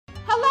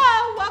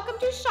welcome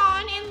to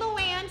Shion and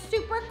Luann's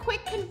super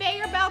quick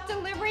conveyor belt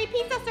delivery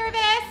pizza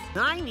service.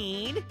 I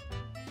need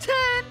 10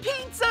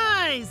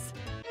 pizzas!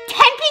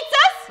 10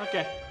 pizzas?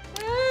 Okay.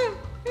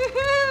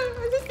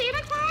 Is it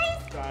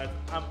sanitized? Guys,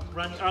 I'm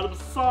running out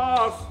of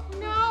sauce.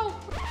 No.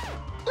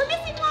 We're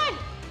missing one.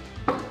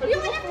 We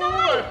only have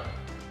 9.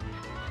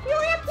 We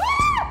only have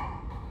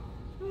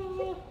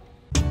 4.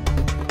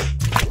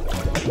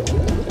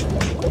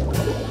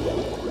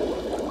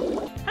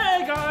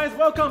 Hey guys,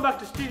 welcome back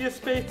to Studio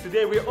Space.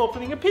 Today we're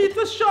opening a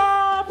pizza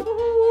shop.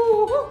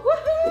 Woohoo!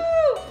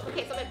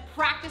 Okay, so I've been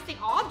practicing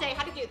all day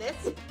how to do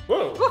this.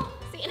 Whoa.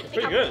 See, and I think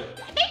Pretty good.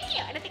 Thank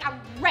you, and I think I'm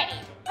ready.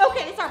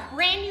 Okay, this is our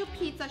brand new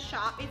pizza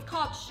shop. It's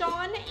called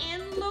Shion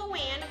and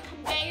Luann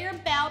Conveyor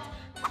Belt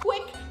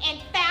Quick and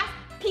Fast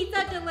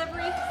Pizza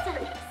Delivery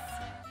Service.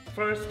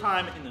 First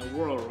time in the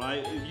world,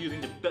 right?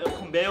 Using the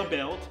conveyor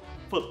belt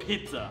for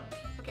pizza.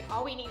 Okay,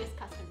 all we need is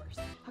customers.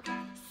 Okay,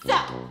 so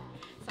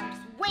I'm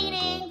just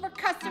waiting for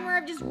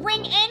customer. Just ring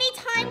any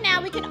time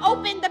now. We can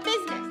open the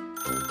business.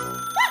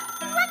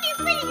 Ah, it's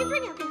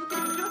ringing. Okay,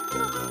 You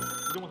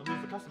don't want to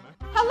lose the customer.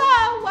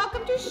 hello,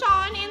 welcome to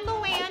Shion and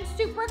Luann's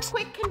super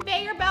quick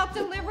conveyor belt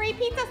delivery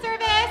pizza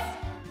service.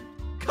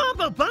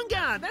 Combo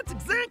bunga! That's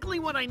exactly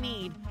what I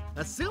need.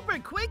 A super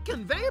quick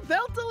conveyor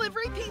belt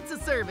delivery pizza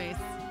service.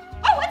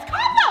 Oh, it's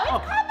combo!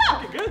 It's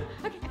combo! Okay, good.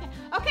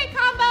 Okay,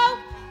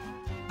 combo.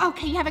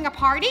 Okay, you having a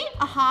party?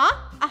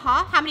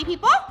 How many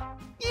people?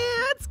 Yeah,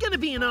 it's gonna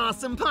be an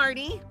awesome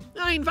party.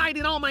 I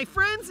invited all my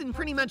friends and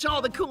pretty much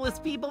all the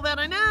coolest people that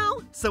I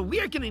know. So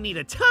we're gonna need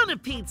a ton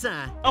of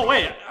pizza. Oh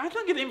wait, I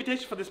didn't get an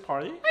invitation for this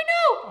party. I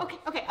know.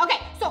 Okay.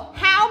 So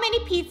how many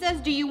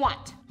pizzas do you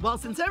want? Well,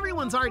 since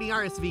everyone's already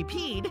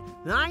RSVP'd,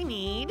 I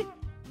need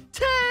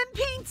 10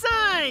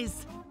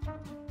 pizzas!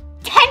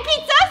 10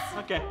 pizzas?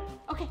 Okay.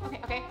 Okay.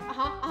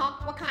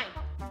 What kind?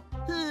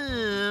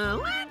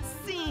 Let's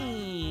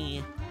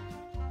see.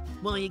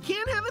 Well, you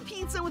can't have a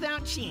pizza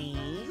without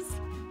cheese.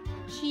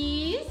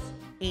 Cheese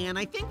And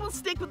I think we'll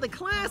stick with the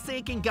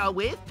classic and go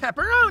with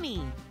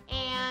pepperoni.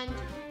 and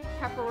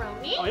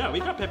pepperoni. Oh yeah, we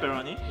got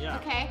pepperoni. Yeah.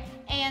 Okay.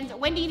 And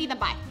when do you need them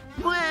by?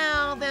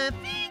 Well, the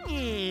thing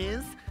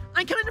is,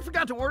 I kind of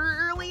forgot to order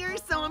earlier,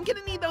 so I'm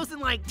gonna need those in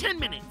like 10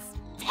 minutes.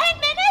 10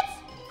 minutes?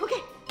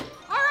 Okay.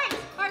 All right,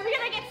 we're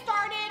gonna get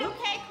started.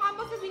 Okay,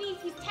 Combo says we need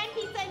 10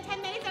 pizza in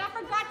 10 minutes, and I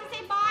forgot to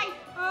say bye.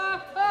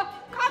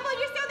 Combo,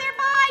 you're still there?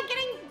 Bye.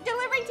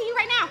 Delivering to you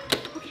right now.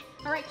 Okay.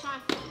 All right, Sean,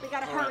 we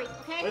gotta hurry.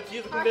 Okay. Let's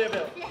use the conveyor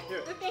belt. Yeah.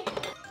 Here. Okay.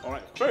 All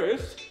right,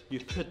 first you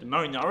put the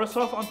marinara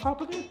sauce on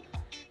top of it.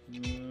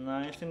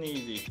 Nice and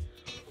easy.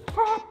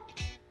 Pop.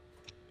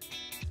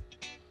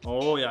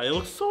 Oh yeah, it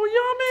looks so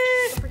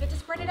yummy. Don't forget to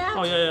spread it out.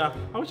 Oh yeah.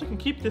 I wish I can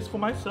keep this for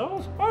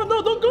myself. Oh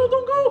no, don't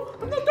go.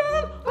 I'm not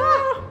done.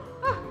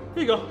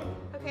 Here you go.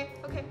 Okay.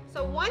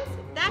 So once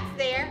that's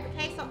there,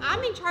 okay, so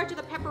I'm in charge of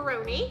the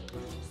pepperoni.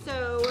 So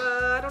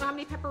I don't know how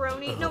many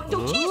pepperoni. No,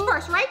 cheese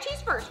first, right?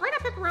 Cheese first, right?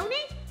 Not pepperoni.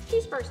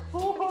 Cheese first.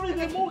 Oh, hurry,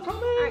 there's more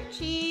coming. All right,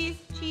 cheese.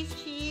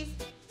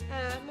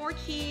 More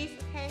cheese,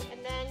 okay,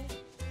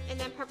 and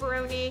then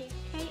pepperoni,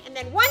 okay, and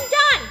then one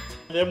done.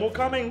 There's more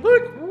coming.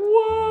 Look.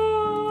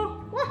 Whoa.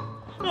 Whoa,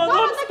 No,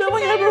 I'm that's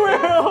spilling okay. everywhere.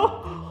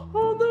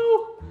 Oh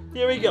no.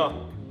 Here we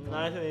go.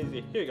 Nice and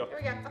easy. Here we go. There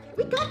we go. Okay,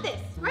 we got this,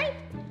 right?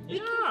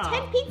 Yeah.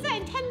 10 pizza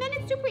in 10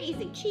 minutes, super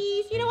easy.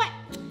 Cheese, you know what?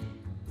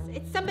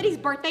 It's somebody's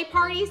birthday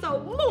party, so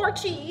more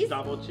cheese.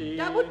 Double cheese.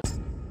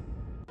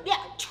 Yeah,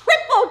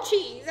 triple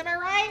cheese, am I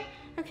right?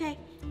 Okay,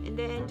 and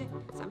then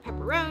some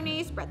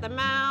pepperoni, spread them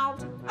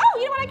out. Oh,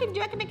 you know what I can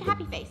do? I can make a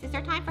happy face. Is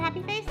there time for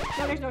happy face?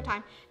 No, there's no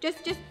time.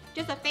 Just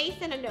a face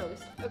and a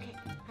nose. Okay,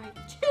 all right,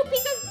 2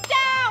 pizzas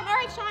down. All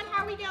right, Sean,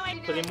 how are we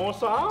doing? Putting more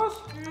sauce?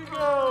 Here we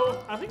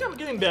go. I think I'm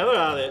getting better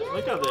at it. Yeah,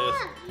 Look you at this.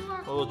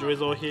 are. A little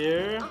drizzle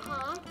here.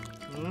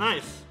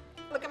 Nice.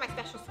 Look at my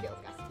special skills,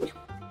 guys.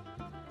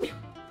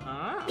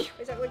 Ah.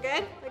 Does that look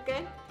good?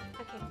 Okay,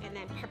 and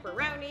then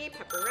pepperoni,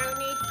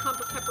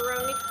 combo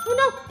pepperoni. Oh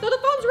no, the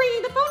phone's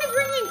ringing. The phone is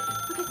ringing.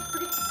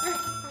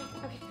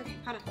 Okay,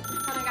 all right.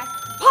 Hold on, guys.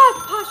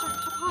 Pause.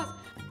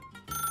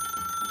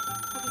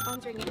 Okay,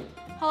 phone's ringing.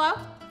 Hello?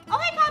 Oh,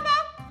 hey, Combo.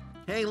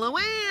 Hey,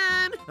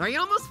 Luann, are you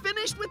almost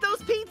finished with those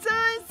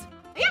pizzas?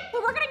 Yep,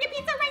 we're working on your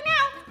pizza right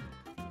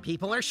now.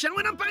 People are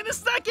showing up by the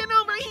second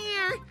over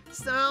here.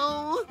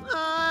 So,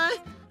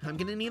 I'm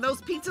gonna need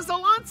those pizzas a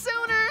lot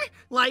sooner,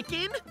 like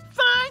in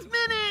 5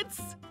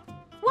 minutes.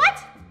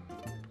 What?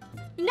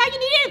 Now you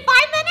need it in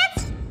 5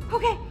 minutes?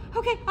 Okay.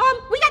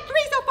 We got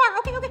 3 so far.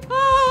 Okay.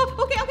 Oh,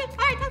 okay. All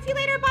right, talk to you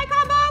later. Bye,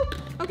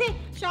 Combo. Okay,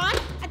 Sean,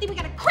 I think we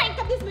gotta crank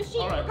up this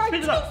machine. All right, We're going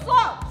speed it too up.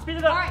 slow. Speed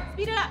it up. All right,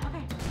 speed it up.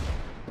 Okay.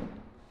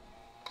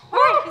 All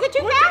right, is it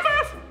too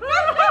fast? No.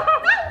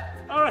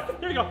 All right,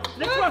 here we go.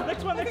 Next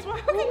one. Okay, this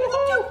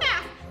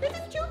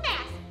is too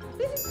fast.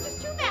 This is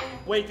just too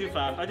fast. Way too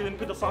fast. I didn't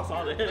put the sauce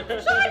on it.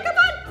 Sean,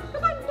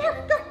 come on. There,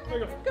 go. Here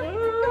we go. Go.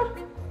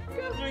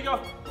 Here we go.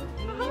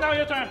 Now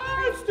your turn.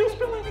 It's still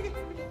spilling. Okay.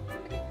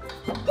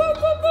 Boom.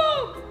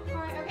 All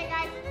right, okay,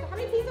 guys. So how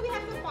many pieces we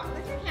have so far?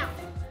 Let's count.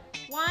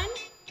 1,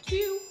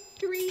 2,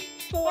 3,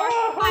 4,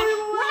 5.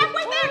 We're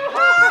halfway there.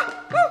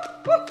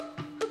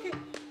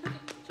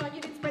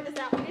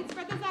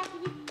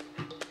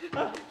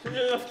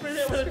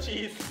 With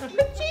cheese. With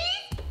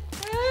cheese?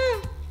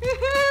 Is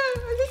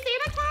it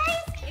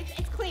sanitized?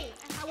 It's clean.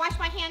 I washed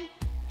my hand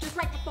just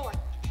right before.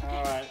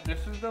 Alright,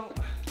 this is the...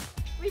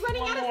 We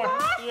running one out more.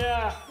 of sauce?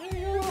 Yeah. Here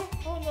you go.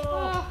 Oh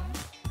no.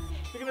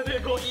 You're gonna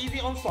go easy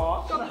on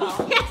sauce.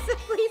 Yes,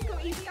 please go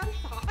easy on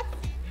sauce.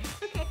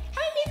 Okay,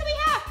 how many pieces do we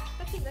have?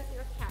 Let's see, let's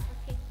count.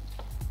 Okay.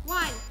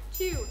 1,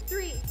 2,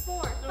 3,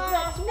 4,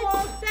 5, 6, 7.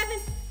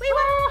 Wait,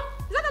 what?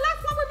 Is that the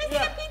last one? We're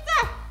missing a pizza.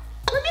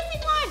 We're missing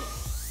one.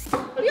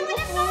 We only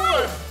have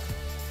 9.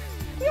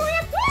 We only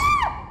have 4.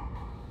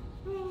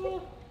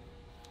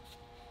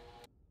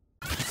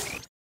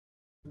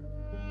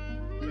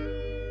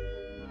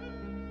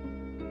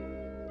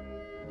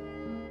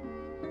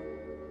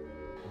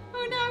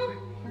 Oh no,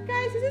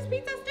 guys, is this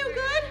pizza still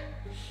good?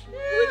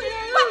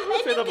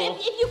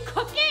 If you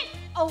cook it,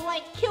 it'll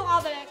like kill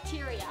all the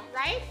bacteria,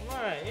 right?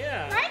 Right,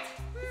 yeah. Right?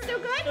 Still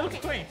good? It looks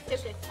clean. Still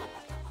good.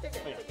 Still good.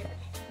 Still good.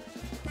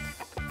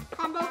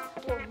 Combo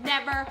will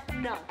never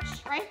know,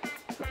 right?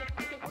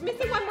 Okay, we're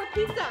missing one more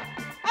pizza.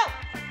 Oh,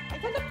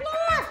 it's on the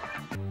floor.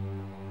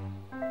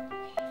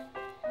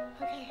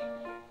 Okay, is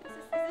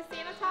this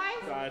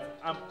sanitized? Guys,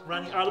 I'm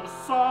running out of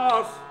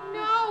sauce.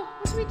 No,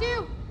 what do we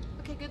do?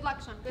 Okay, good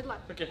luck, Sean. Good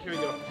luck. Okay, here we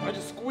go. I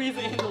just squeeze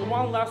it into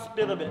one last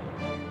bit of it.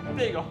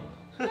 There you go.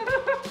 There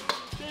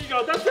you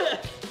go, that's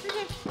it.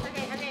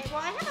 Okay.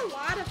 Well, I have a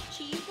lot of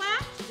cheese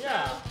left.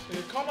 Yeah, you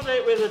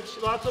accommodate with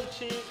lots of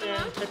cheese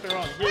and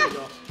pepperoni. Here you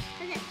go.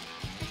 Okay.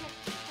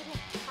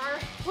 All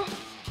right. Whoa.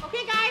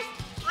 Okay, guys,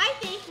 I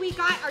think we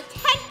got our 10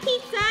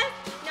 pizzas.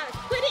 Now let's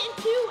put it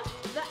into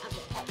the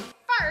oven.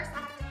 First, I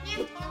have to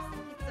hand toss the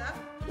pizza,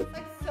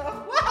 like so.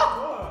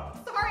 Whoa!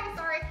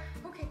 Sorry.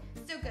 Okay,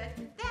 so good.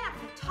 Then I'm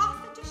gonna toss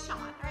it to Sean.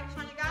 All right,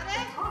 Sean, you got it?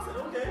 Toss it,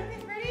 okay. Okay,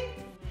 ready?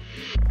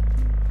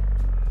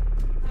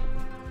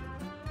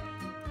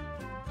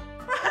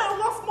 I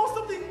lost most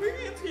of the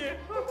ingredients here.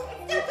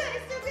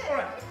 It's still good. All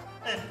right,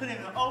 and put it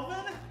in the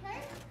oven.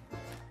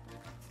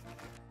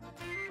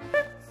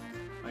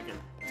 Okay,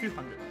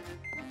 200.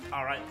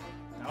 All right,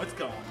 now it's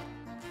going.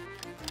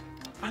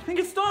 I think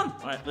it's done.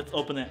 All right, let's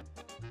open it.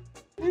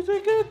 Is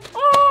it good?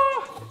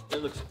 Oh,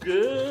 it looks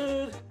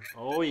good.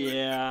 Oh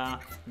yeah,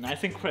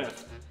 nice and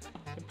crisp.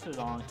 Put it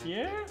on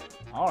here.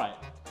 All right,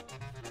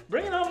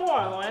 bring it on more,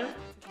 Luann.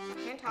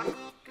 Hand toss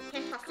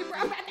super.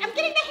 I'm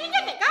getting the hang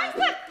of it, guys.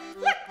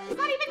 Look, it's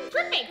not even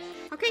dripping.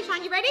 Okay,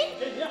 Sean, you ready?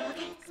 Yeah.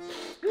 Okay.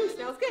 Ooh,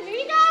 smells good. There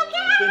you go.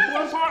 Get The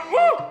one part.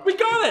 Oh, we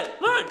got it.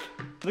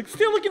 Look,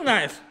 still looking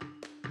nice.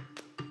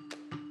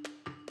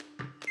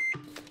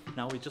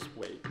 Now we just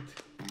wait.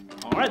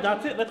 All right,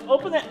 that's it. Let's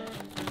open it.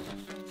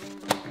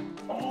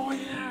 Oh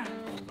yeah,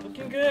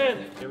 looking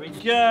good. Here we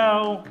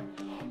go.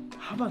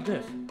 How about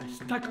this? I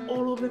stuck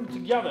all of them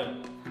together.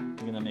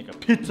 We're gonna make a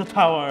pizza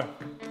tower.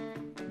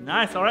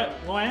 Nice, all right,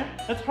 Luann,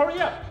 let's hurry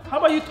up. How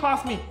about you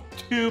toss me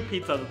 2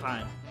 pizzas at a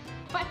time?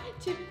 1,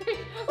 2, 3.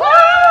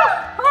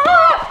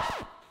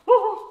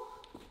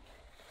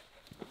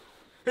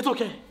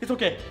 It's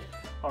okay.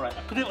 All right,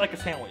 I put it like a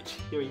sandwich.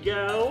 Here we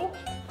go.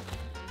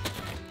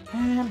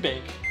 And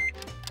bake.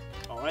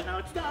 All right, now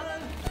it's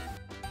done.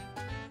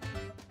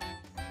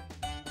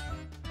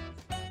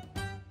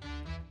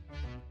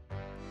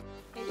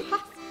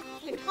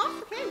 Hand toss,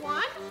 okay,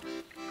 1.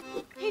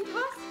 Hand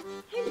toss,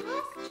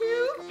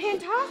 2.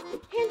 Hand toss.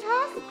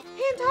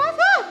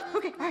 Oh!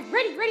 Okay, all right,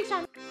 ready,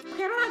 Sean.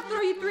 Okay, I don't have to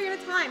throw you 3 at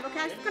a time, okay?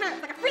 I'm just gonna,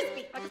 like a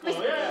frisbee.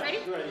 Oh yeah, Ready?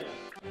 good idea.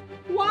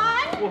 1.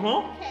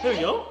 Okay. Here we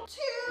go. 2.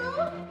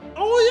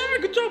 Oh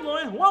yeah, good job,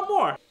 Luann. One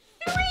more.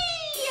 3.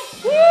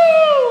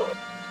 Woo!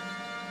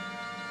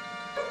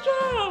 Good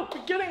job.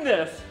 We're getting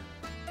this.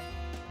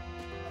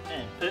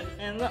 And put it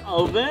in the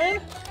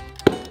oven.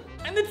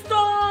 And it's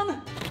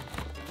done.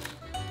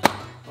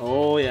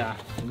 Oh yeah,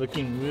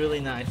 looking really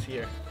nice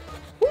here.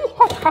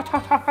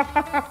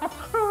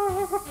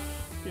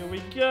 Here we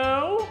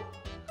go.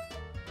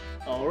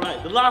 All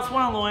right, the last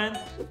one, Luann.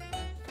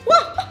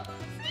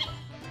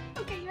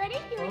 Okay, you ready?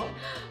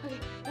 Okay,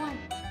 1,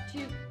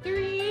 2,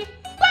 3.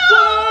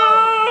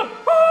 Whoa!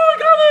 Oh, I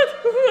got it!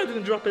 I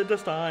didn't drop it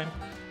this time.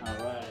 All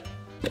right,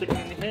 stick it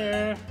in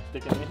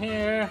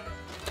here,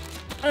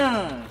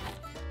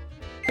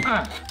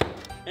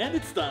 and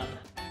it's done.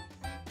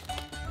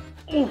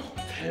 Oh,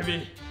 it's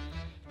heavy.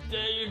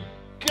 There you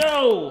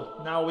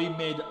go. Now we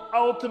made the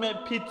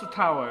ultimate pizza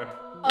tower.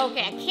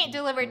 Okay, I can't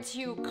deliver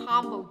to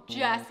combo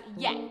just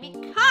yet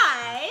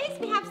because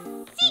we have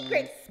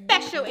secret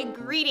special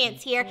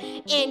ingredients here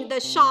in the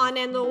Sean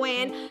and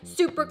Luann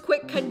super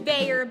quick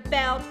conveyor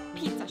belt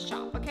pizza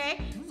shop,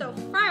 okay? So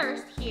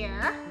first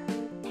here,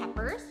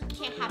 peppers.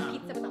 Can't have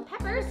pizza without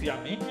peppers.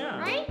 Yummy, yeah.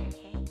 Right?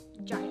 Okay,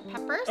 giant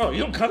peppers. Oh, you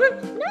don't cut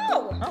it?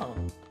 No. Oh.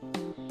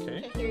 Okay.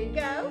 Okay, here you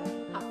go.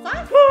 Hot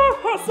sauce. Ah,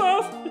 hot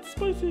sauce. It's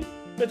spicy.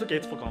 It's okay,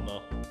 it's for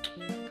combo.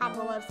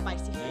 Combo loves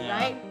spicy food,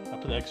 right? I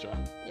put extra.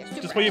 Yeah,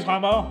 super Just for you, extra.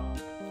 combo.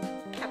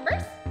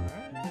 Peppers.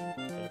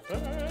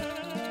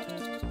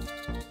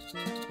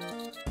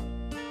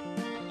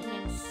 And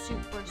then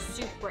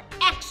super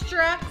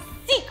extra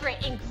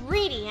secret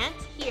ingredient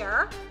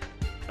here.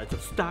 It's a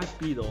stag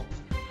beetle.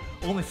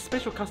 Only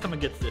special customer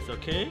gets this,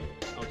 okay?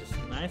 I'll just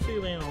nicely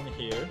lay it on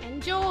here.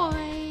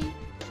 Enjoy.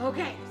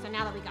 Okay, so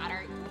now that we got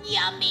our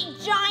yummy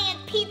giant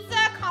pizza,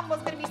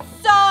 Combo's gonna be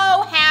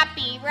so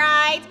happy,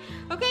 right?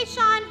 Okay,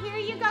 Shion, here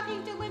you go. Can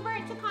you deliver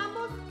it to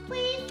Combo,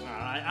 please?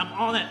 Alright, I'm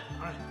on it.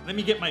 Alright, let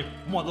me get my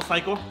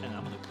motorcycle and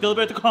I'm gonna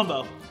deliver it to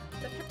Combo.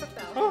 The pepper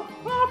bell.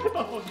 Oh,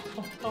 Pippa.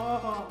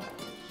 Oh.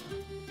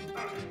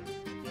 Alright,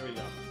 here we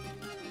go.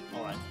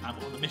 Alright, I'm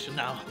on the mission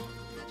now.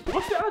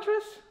 What's the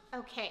address?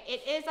 Okay,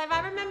 it is, if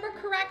I remember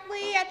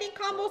correctly, I think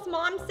Combo's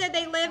mom said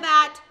they live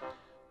at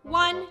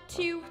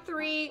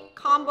 123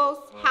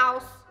 Combo's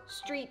House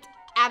Street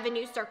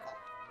Avenue Circle.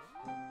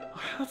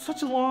 That's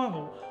such a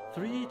long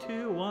 3,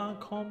 2, 1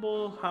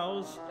 Combo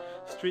House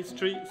Street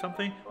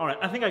something. Alright,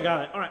 I think I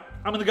got it. Alright,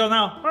 I'm gonna go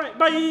now. Alright,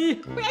 bye!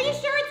 Wait, are you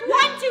sure it's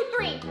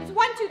 123? It's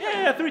 123.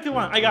 Yeah, 3, 2,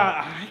 1. I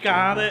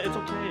got it. It's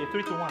okay.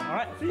 3, 2, 1.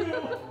 Alright, see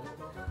you.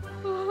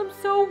 Oh, I'm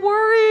so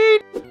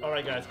worried.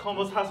 Alright guys,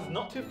 Combo's house is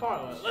not too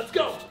far. Let's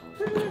go!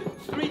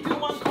 3, 2,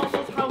 1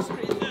 Combo's House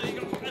Street. There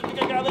you go. I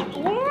think I got it.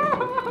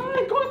 Whoa,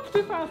 I'm going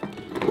too fast.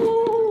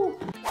 Woo.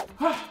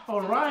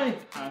 Alright,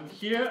 I'm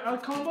here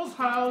at Combo's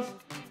house.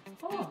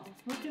 Oh,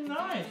 looking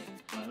nice.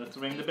 Alright, let's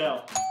ring the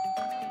bell.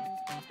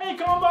 Hey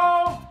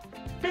Combo!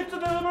 Pizza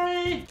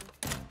delivery!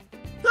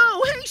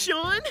 Oh, hey,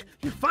 Shion!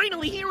 You're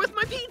finally here with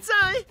my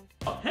pizza!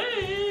 Oh,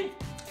 hey!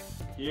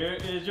 Here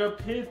is your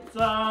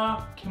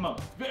pizza. Came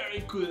out very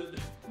good.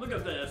 Look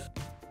at this.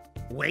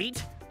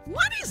 Wait,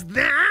 what is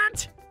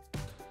that?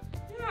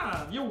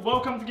 Yeah, you're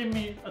welcome to give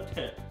me a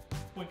tip.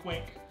 Wink,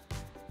 wink.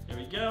 Here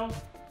we go.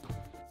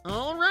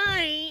 All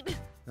right.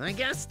 I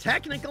guess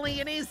technically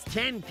it is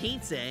 10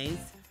 pizzas.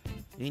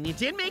 And you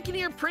did make it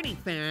here pretty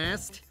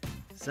fast.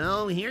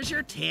 So here's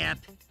your tip.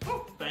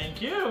 Oh,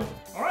 thank you.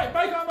 All right,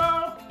 bye,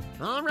 Combo.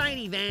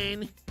 Alrighty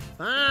then.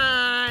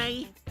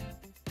 Bye.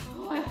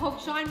 Oh, I hope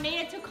Shion made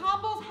it to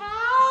Combo's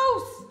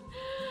house.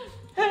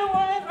 Hey,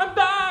 Wayne, I'm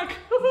back.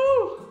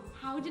 Woohoo!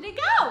 How did it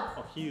go?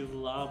 Oh, he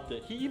loved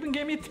it. He even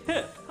gave me a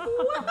tip.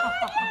 What?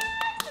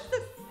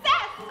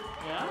 Success!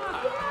 Yeah.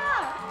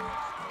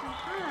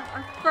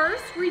 Our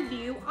first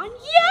review on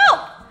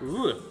Yelp.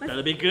 Ooh,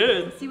 that'll be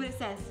good. Let's see what it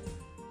says.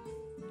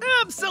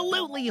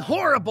 Absolutely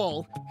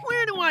horrible.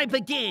 Where do I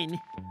begin?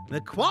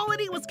 The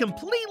quality was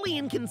completely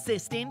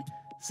inconsistent.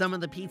 Some of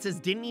the pizzas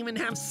didn't even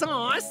have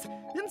sauce,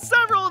 and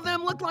several of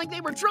them looked like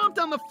they were dropped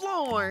on the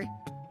floor.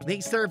 They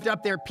served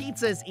up their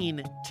pizzas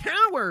in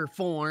tower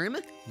form.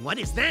 What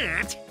is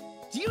that?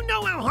 Do you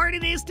know how hard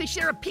it is to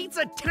share a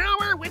pizza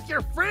tower with your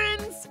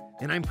friends?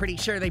 And I'm pretty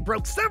sure they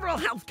broke several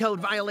health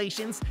code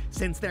violations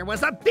since there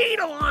was a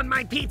beetle on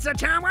my pizza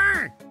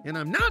tower. And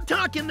I'm not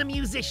talking the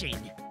musician.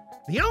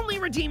 The only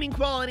redeeming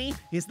quality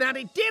is that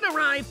it did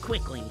arrive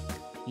quickly.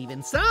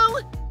 Even so,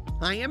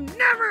 I am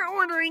never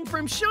ordering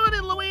from Shion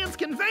and Luann's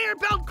Conveyor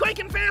Belt Quick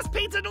and Fast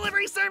Pizza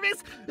Delivery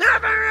Service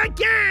ever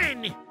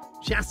again!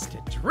 Just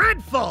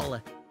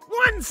dreadful!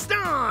 1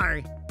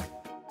 star!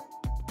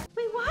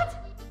 Wait,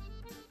 what?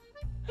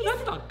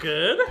 That's not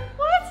good.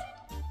 What?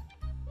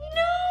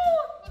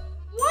 No!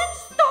 1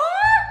 star?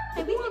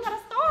 At least we got a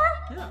star.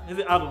 Yeah, is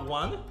it out of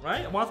 1,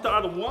 right? 1 star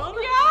out of 1?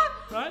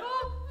 Yeah. Right?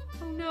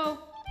 Oh no.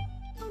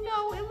 Oh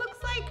no, it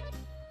looks like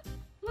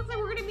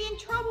we're gonna be in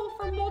trouble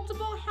for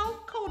multiple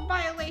health code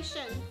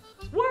violations.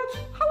 What?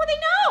 How would they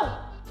know?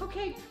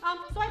 Okay,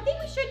 so I think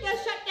we should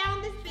shut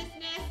down this business.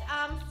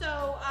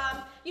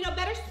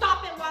 Better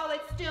stop it while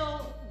it's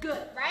still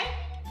good, right?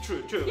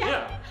 True,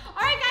 yeah.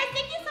 All right, guys,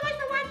 thank you so much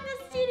for watching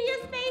the studio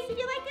space. If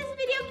you like this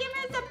video, give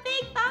us a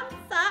big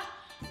thumbs up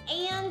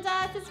and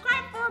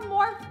subscribe for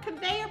more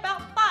conveyor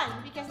belt fun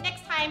because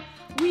next time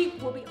we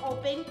will be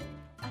opening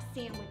a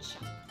sandwich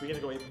shop. We're gonna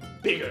go even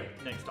bigger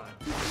next time.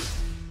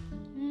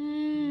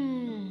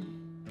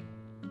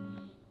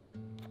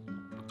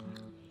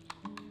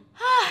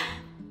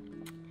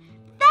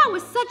 That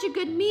was such a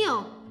good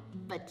meal.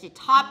 But to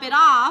top it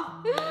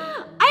off,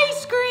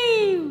 ice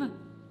cream!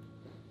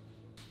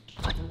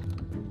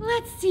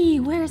 Let's see,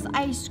 where's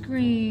ice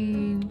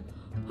cream?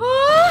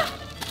 Huh?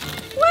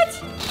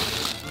 What?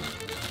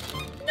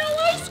 No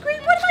ice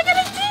cream, what am I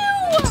gonna do?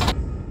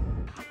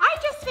 I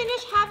just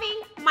finished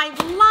having my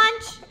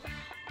lunch,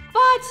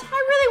 but I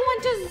really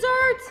want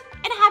dessert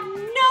and have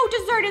no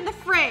dessert in the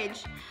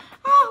fridge.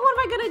 Oh, what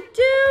am I gonna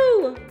do?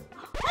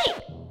 Wait,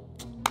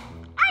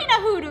 I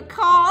know who to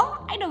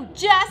call. I know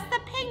just the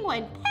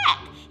penguin, Peck.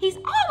 He's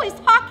always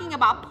talking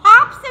about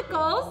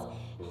popsicles.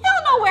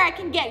 He'll know where I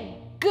can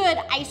get good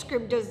ice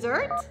cream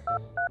dessert.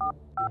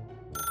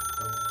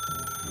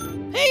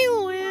 Hey,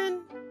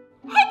 Luann.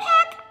 Hey,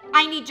 Peck,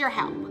 I need your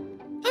help.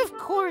 Of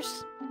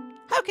course.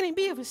 How can I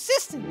be of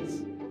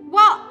assistance?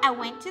 Well, I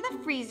went to the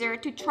freezer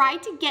to try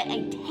to get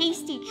a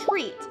tasty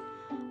treat,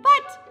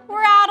 but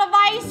we're out of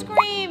ice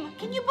cream.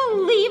 Can you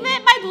believe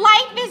it? My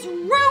life is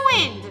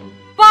ruined.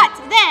 But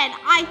then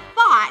I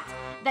thought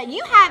that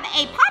you have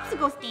a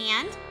popsicle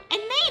stand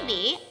and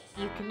maybe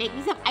you can make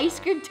me some ice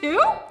cream too?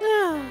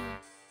 Ah,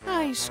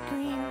 ice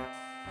cream.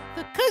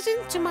 The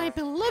cousin to my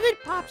beloved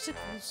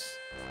popsicles.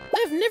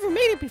 I've never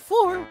made it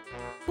before,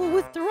 But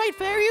with the right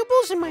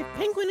variables and my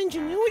penguin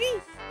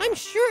ingenuity, I'm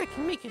sure I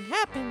can make it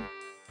happen.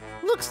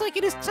 Looks like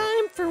it is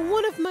time for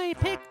one of my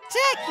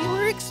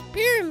spectacular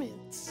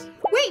experiments.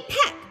 Wait,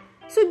 Peck,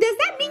 so does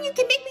that mean you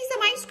can make me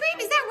some ice cream?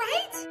 Is that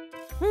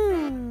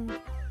right?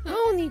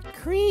 I'll need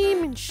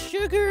cream and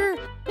sugar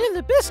and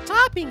the best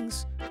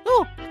toppings.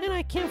 Oh, and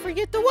I can't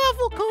forget the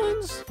waffle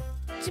cones.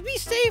 To be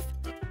safe,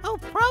 I'll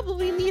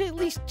probably need at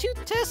least 2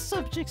 test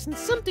subjects and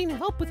something to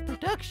help with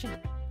production.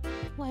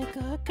 Like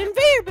a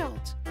conveyor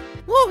belt.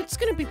 Whoa, it's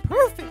gonna be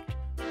perfect.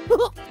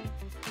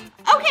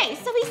 Okay,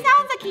 so he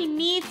sounds like he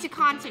needs to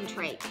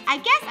concentrate. I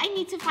guess I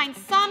need to find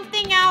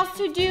something else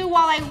to do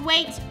while I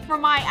wait for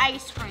my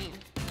ice cream.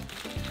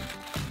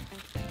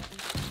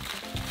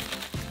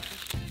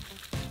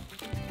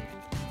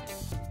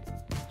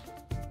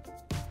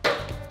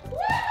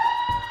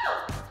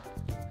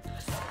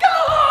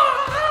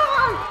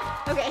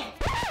 Okay,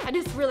 and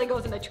this really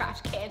goes in the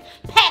trash can.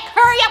 Peck,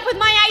 hurry up with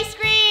my ice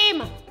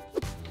cream!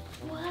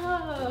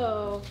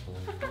 Whoa.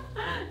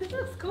 This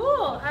looks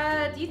cool.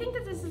 Do you think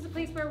that this is the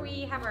place where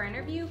we have our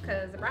interview?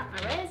 Because I brought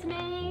my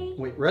resume.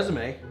 Wait,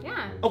 resume?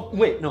 Yeah. Oh,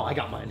 wait, no, I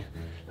got mine.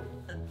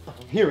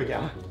 Here we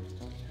go.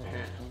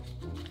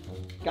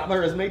 Got my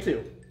resume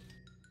too.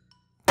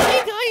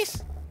 Hey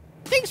guys,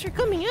 thanks for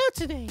coming out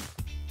today.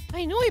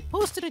 I know I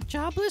posted a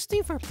job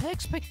listing for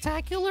Peck's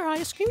Spectacular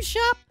Ice Cream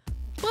Shop,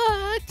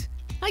 but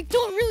I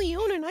don't really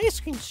own an ice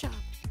cream shop.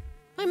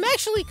 I'm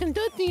actually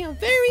conducting a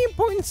very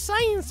important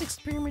science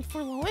experiment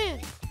for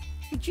Luann.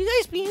 Would you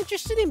guys be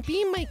interested in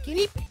being my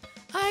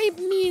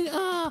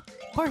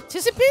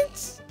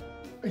participants?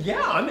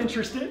 Yeah, I'm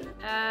interested.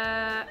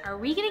 Are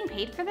we getting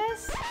paid for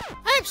this?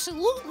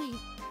 Absolutely.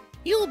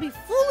 You'll be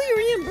fully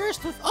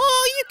reimbursed with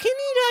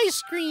all-you-can-eat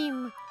ice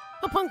cream.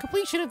 Upon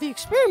completion of the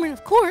experiment,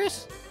 of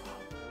course.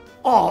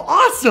 Oh,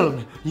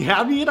 awesome! You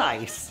have me at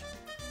ice.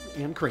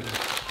 And cream.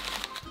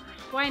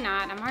 Why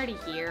not? I'm already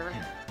here.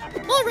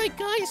 Alright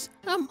guys,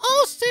 I'm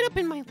all set up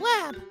in my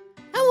lab.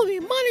 I will be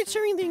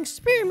monitoring the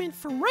experiment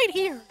from right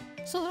here,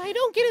 so that I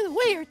don't get in the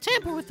way or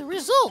tamper with the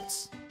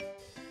results.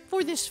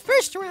 For this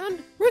first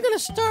round, we're gonna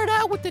start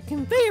out with the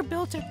conveyor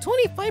belt at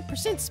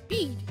 25%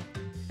 speed.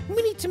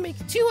 We need to make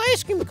 2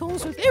 ice cream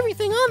cones with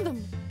everything on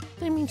them.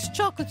 That means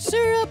chocolate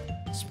syrup,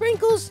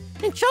 sprinkles,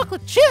 and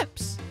chocolate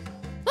chips.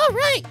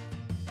 Alright,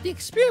 the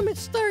experiment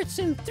starts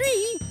in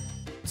 3,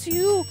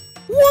 2,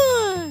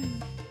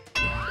 1.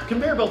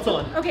 Conveyor belt's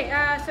on. Okay,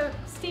 so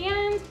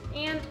stand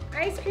and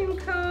ice cream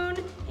cone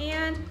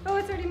and, oh,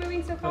 it's already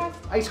moving so fast.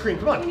 Ice cream,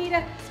 come on. We need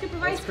a scoop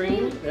of ice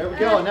cream. There we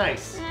go,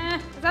 nice. Is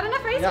that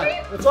enough ice Yeah,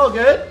 cream? it's all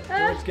good. Uh,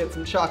 Let's get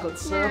some chocolate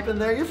syrup in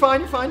there. You're fine,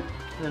 you're fine.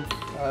 And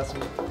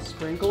some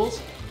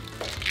sprinkles.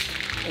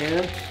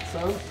 And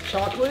some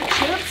chocolate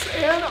chips.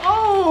 And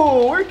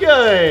oh, we're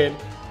good.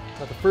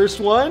 Got the first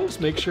one.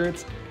 Just make sure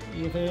it's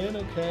even,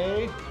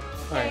 okay.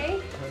 All right,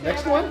 Okay.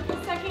 next one.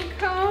 The second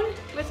cone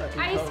with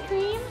ice cone.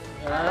 cream.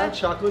 And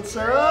chocolate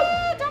syrup.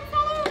 Don't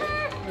fall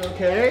over.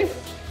 Okay.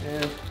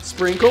 And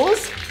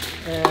sprinkles.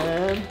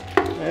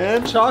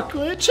 And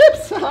chocolate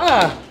chips.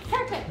 Ah,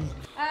 Perfect.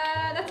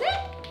 That's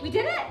it. We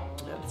did it.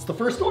 that's the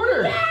first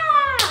order. Yeah.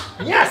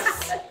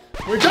 Yes!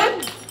 We're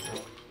done.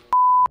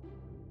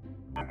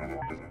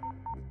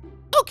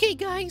 Okay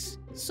guys,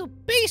 so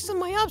based on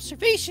my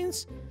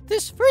observations,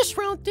 this first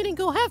round didn't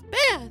go half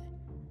bad.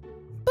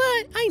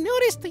 But I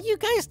noticed that you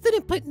guys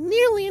didn't put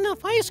nearly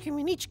enough ice cream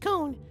in each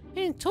cone,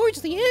 and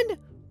towards the end,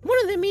 one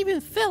of them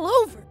even fell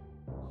over.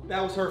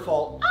 That was her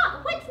fault.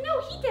 Oh, what?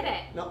 No, he did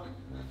it. No.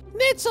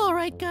 That's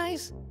alright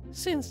guys,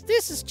 since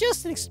this is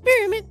just an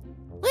experiment,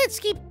 let's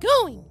keep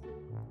going.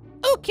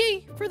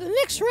 Okay, for the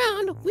next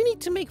round, we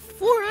need to make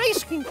 4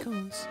 ice cream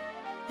cones.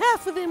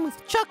 Half of them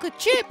with chocolate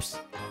chips,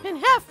 and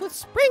half with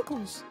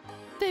sprinkles.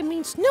 That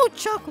means no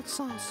chocolate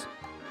sauce.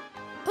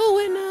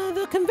 Oh, and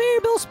the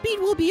conveyor belt speed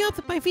will be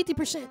up by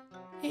 50%.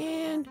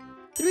 And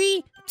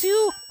 3,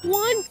 2,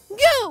 1,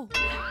 go!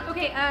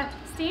 Okay,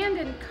 stand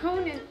and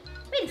cone and...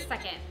 Wait a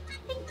second.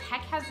 I think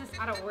Peck has this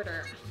out of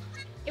order.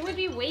 It would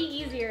be way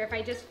easier if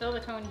I just fill the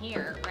cone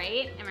here,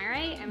 right? Am I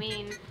right? I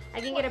mean,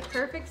 I can get a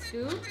perfect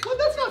scoop. Well,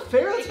 that's not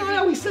fair. That's not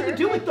how we said to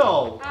do it,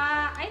 though.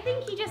 I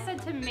think he just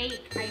said to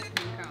make ice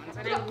cream cones,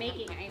 and I'm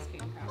making ice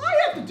cream cones.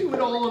 I have to do it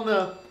all on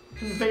the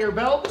conveyor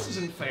belt. This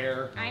isn't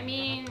fair. I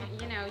mean,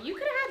 you know, you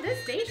could have had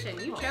this station.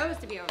 You chose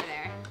to be over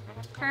there.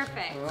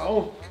 Perfect.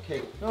 Oh,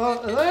 okay.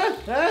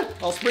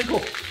 I'll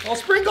sprinkle. I'll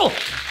sprinkle.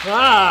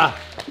 Ah.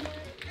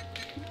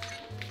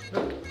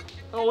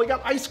 Oh, we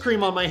got ice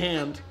cream on my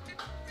hand.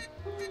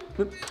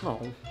 Oh,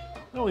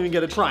 I don't even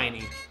get to try any.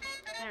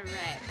 All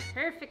right,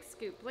 perfect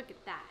scoop. Look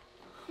at that.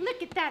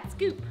 Look at that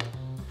scoop.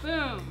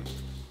 Boom.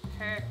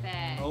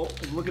 Perfect. Oh,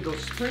 and look at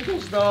those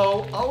sprinkles,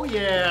 though. Oh,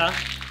 yeah.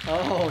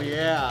 Oh,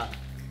 yeah.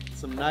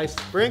 Some nice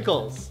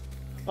sprinkles.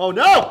 Oh,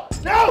 no!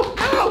 No!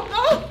 No!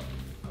 No!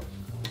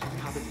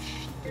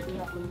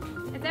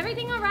 Is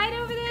everything all right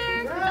over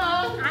there?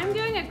 Yeah. I'm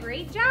doing a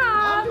great job.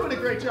 I'm doing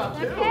a great job,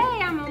 too. Okay,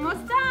 I'm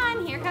almost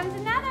done. Here comes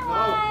another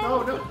one.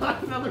 No, no,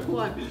 not another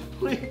one.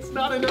 Please,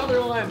 not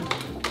another one.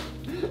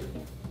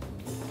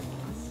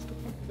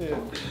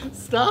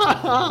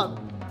 Stop!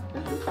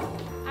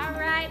 All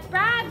right,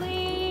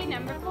 Bradley,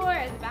 number 4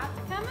 is about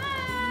to come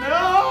up.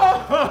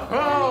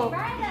 No!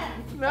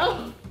 Bryden,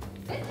 No!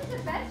 this is the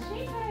best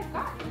shape that I've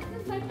got.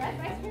 This is my best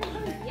ice cream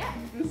cone yet.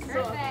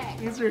 Perfect.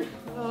 These are.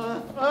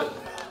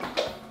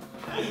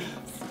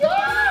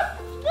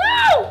 Stop!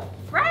 No!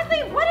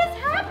 Bradley, what is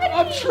happening?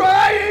 I'm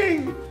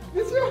trying!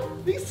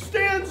 These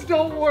stands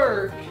don't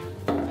work.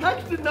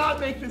 Heck did not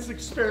make this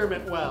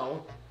experiment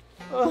well.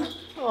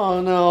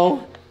 Oh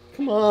no.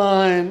 Come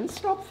on.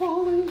 Stop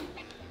falling.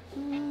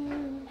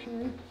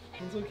 Okay.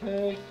 It's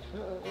okay.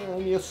 I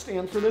need a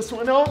stand for this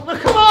one. No,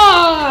 come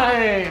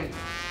on!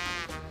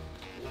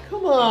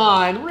 Come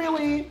on,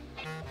 really?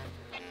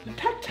 Did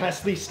Peck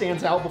test these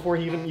stands out before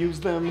he even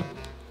used them?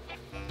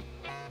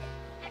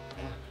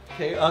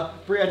 Okay,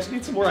 Bri, I just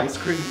need some more ice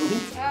cream,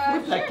 please.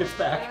 When Peck gets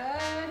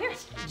back. Here.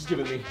 Just give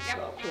it to me.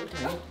 Yep.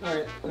 Okay. All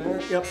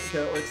right. Yep. Okay,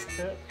 that works.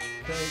 Okay.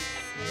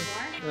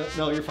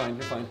 No, you're fine.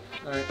 You're fine.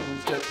 All right.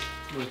 Let's get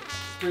some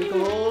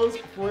sprinkles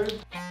before.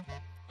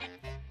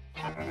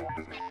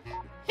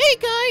 Hey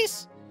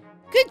guys!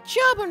 Good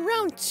job on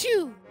round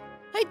 2.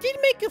 I did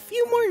make a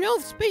few more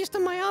notes based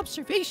on my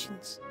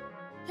observations.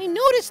 I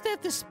noticed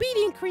that the speed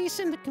increase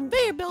in the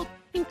conveyor belt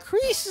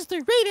increases the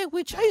rate at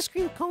which ice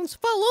cream cones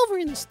fall over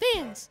in the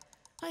stands.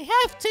 I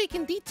have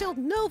taken detailed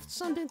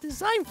notes on the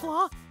design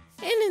flaw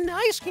and in the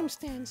ice cream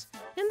stands,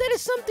 and that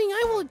is something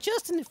I will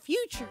adjust in the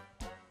future.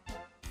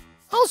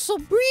 Also,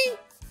 Bri,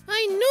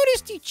 I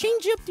noticed you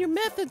change up your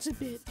methods a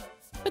bit,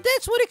 but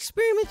that's what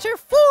experiments are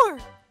for.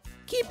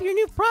 Keep your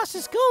new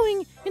process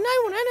going, and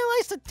I will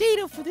analyze the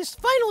data for this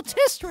final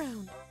test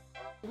round.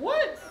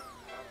 What?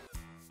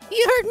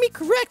 You heard me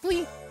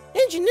correctly.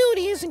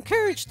 Ingenuity is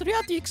encouraged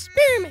throughout the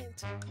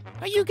experiment.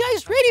 Are you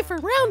guys ready for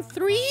round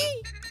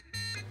 3?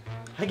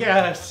 I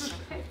guess.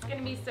 It's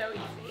gonna be so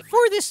easy.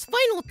 For this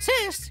final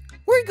test,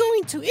 we're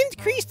going to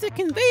increase the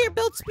conveyor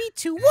belt speed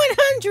to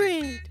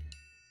 100.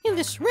 In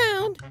this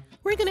round,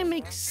 we're gonna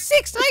make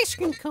 6 ice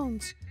cream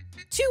cones.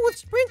 2 with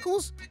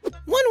sprinkles,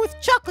 1 with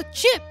chocolate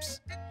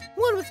chips.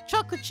 1 with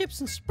chocolate chips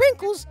and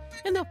sprinkles,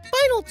 and the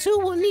final 2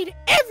 will need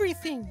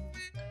everything.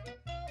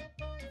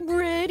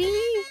 Ready,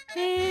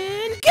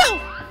 and go!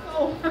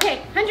 Oh,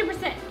 Okay,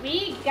 100%.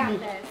 We got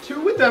this.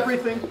 2 with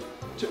everything.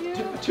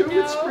 Two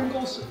with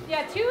sprinkles.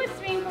 Yeah, 2 with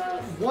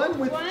sprinkles. 1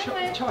 with One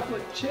with-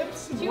 chocolate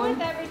chips. 2 1.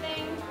 with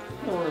everything.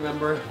 I don't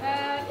remember.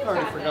 You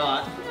already got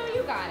forgot. This. No,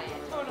 you got it.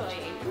 Totally.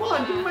 Come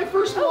on, give me my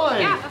first one.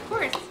 Yeah, of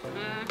course.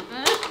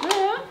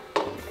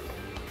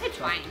 It's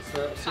fine.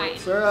 Syrup, Fine.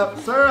 syrup,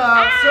 syrup,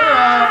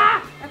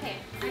 Ah! Okay,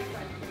 next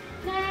one.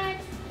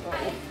 Next,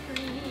 ice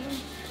cream.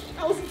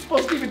 How is it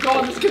supposed to even go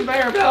on this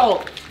conveyor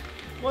belt?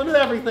 1 with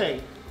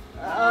everything.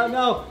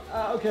 No.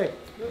 Okay.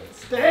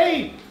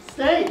 Stay.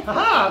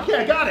 Haha. Okay,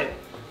 I got it.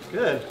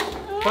 Good.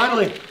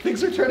 Finally,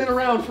 things are turning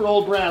around for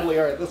old Bradley.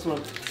 All right, this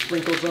one,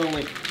 sprinkles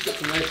only. Get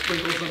some nice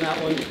sprinkles on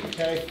that one.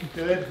 Okay,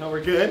 good. Now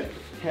we're good.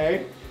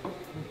 Okay. All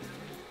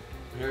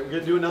right, we're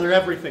gonna do another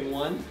everything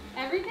one.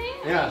 Everything?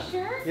 Yeah. Are you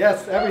sure?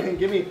 Yes, everything.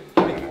 Give me.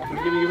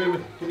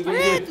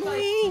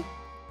 Bradley,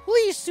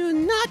 please do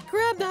not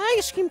grab the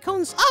ice cream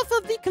cones off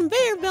of the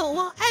conveyor belt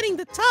while adding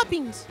the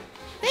toppings.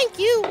 Thank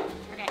you.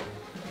 Okay.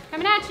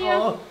 Coming at you.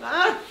 Oh,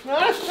 no!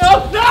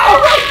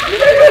 You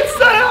didn't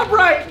set it up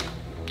right!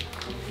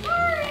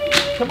 Sorry.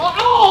 Come on!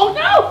 Oh,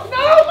 no!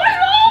 Where's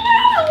all my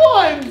other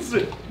ones?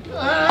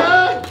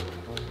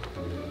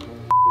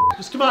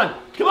 Just come on!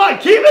 Keep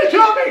it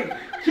coming!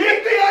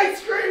 Keep the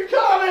ice cream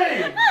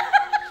coming!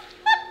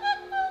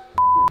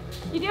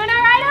 You doing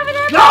all right over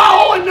there?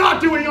 No, I'm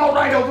not doing all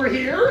right over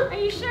here! Are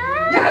you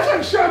sure? Yes,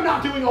 I'm sure I'm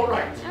not doing all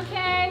right!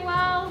 Okay,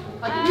 well.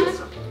 I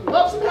can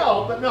love some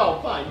help, but no,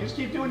 fine. You just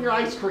keep doing your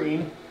ice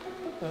cream.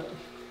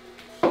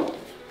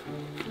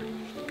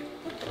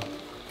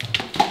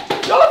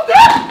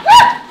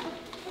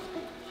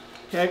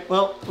 Okay,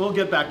 well, we'll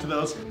get back to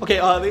those.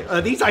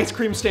 Okay, these ice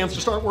cream stands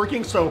just aren't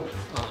working, so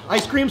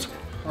ice creams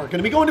are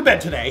gonna be going to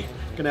bed today.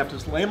 Gonna have to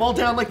just lay them all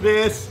down like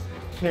this.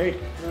 Okay,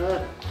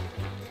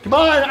 come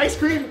on, ice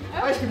cream,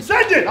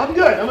 send it! I'm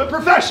good, I'm a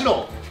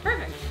professional.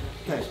 Perfect.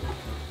 Okay,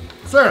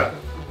 syrup.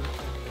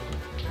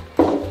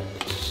 There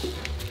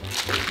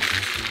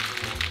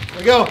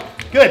we go,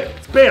 good,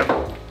 it's bam.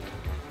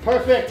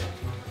 Perfect.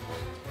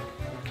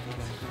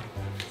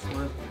 This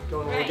one,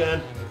 going over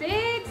again.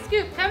 Big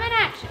scoop coming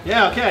at you.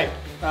 Yeah, okay.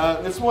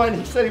 This one,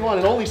 he said he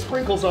wanted only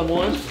sprinkles on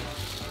one. Are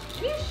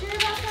you sure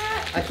about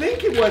that? I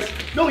think it was,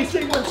 no, he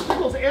said he wanted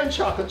sprinkles and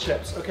chocolate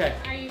chips. Okay.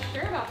 Are you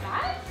sure about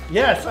that?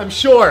 Yes, I'm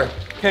sure.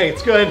 Okay,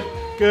 it's good.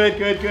 Good.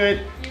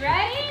 You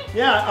ready?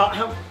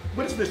 Yeah,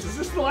 what is this? Is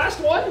this the last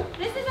one?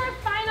 This is our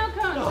final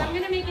cone, so I'm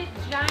gonna make it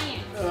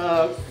giant.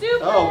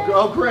 Super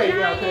oh, great.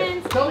 Yeah, okay.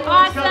 giant, Tell me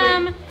when it's awesome.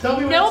 coming. Tell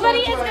me when Nobody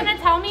it's is right. gonna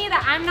tell me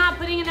that I'm not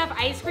putting enough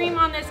ice cream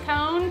on this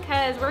cone,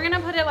 because we're gonna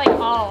put it like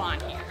all on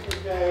here.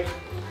 Okay.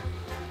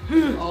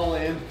 All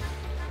in.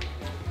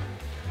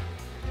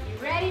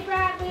 You ready,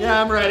 Bradley?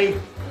 Yeah, I'm ready.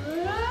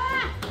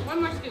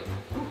 One more scoop.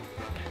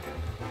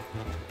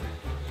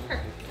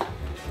 Perfect. All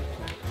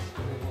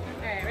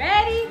right,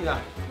 ready? Yeah.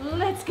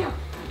 Let's go.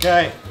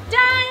 Okay.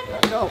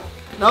 Done. No.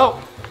 No.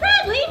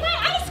 Bradley,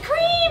 my ice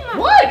cream.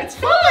 What? It's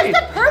fine. That was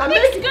the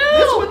perfect scoop.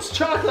 This one's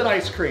chocolate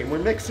ice cream. We're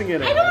mixing it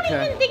in. I don't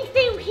okay? even think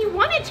he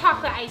wanted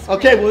chocolate ice cream.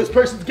 Okay, well, this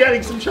person's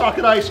getting some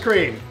chocolate ice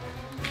cream.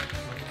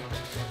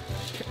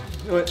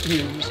 It was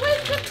the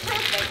perfect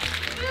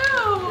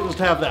scoop. Just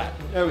have that.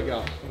 There we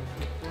go.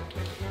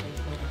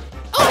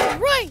 All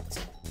right.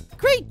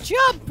 Great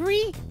job,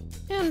 Bri.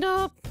 And,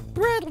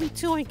 Bradley,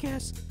 too, I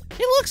guess.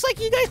 It looks like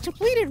you guys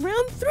completed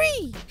round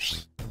 3.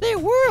 There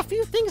were a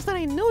few things that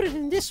I noted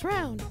in this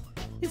round.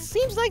 It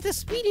seems like the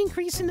speed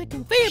increase in the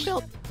conveyor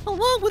belt,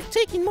 along with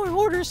taking more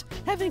orders,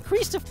 have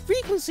increased the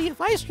frequency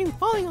of ice cream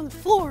falling on the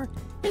floor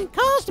and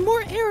caused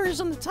more errors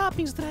on the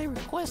toppings that I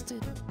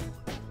requested.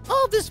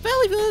 All this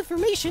valuable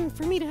information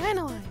for me to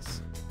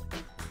analyze.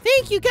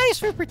 Thank you guys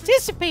for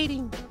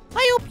participating.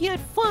 I hope you had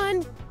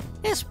fun.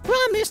 As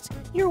promised,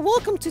 you're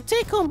welcome to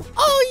take home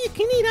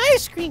all-you-can-eat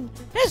ice cream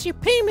as your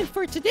payment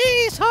for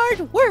today's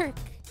hard work.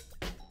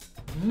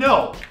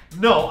 No,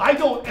 I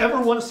don't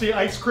ever want to see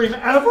ice cream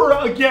ever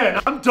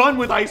again. I'm done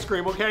with ice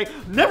cream, okay?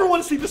 Never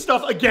want to see this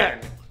stuff again.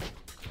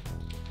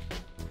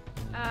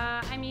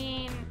 I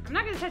mean, I'm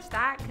not gonna touch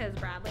that because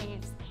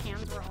Bradley's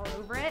hands were all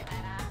over it. But,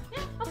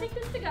 yeah, I'll take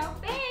this to go.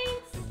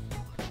 Thanks.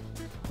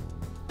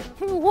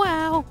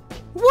 Wow,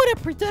 what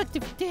a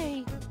productive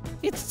day.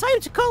 It's time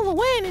to call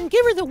Luann and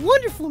give her the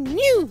wonderful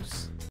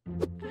news.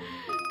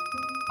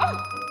 Oh.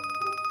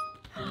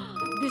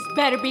 This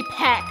better be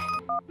Peck.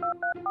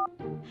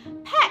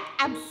 Peck,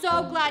 I'm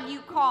so glad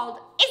you called.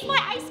 Is my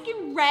ice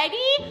cream ready?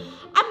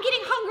 I'm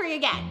getting hungry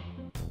again.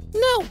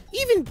 No,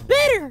 even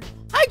better.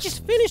 I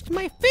just finished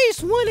my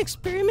phase 1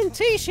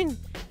 experimentation,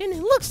 and it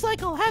looks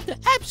like I'll have the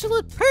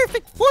absolute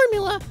perfect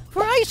formula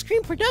for ice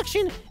cream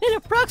production in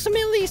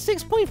approximately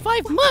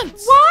 6.5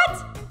 months.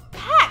 What?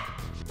 Peck,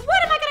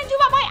 what am I gonna do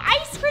about my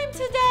ice cream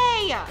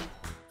today?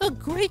 A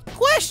great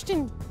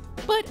question.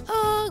 But,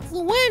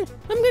 Luann,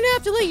 I'm gonna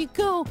have to let you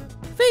go.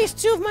 Phase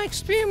 2 of my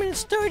experiment is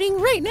starting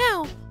right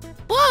now.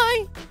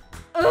 Bye.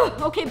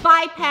 Ugh, okay,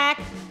 bye, Peck.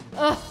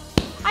 Ugh.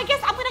 I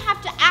guess I'm gonna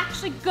have to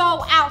actually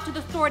go out to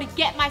the store to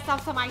get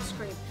myself some ice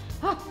cream.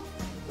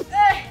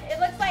 It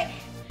looks like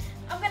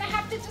I'm gonna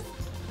have to just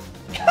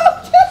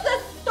go to the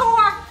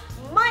store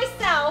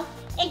myself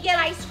and get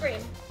ice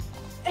cream.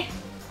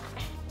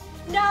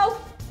 No,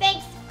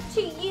 thanks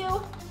to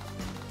you,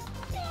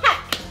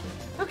 Peck.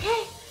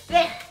 Okay,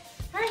 there.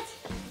 All right,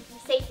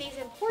 safety is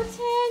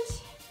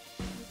important.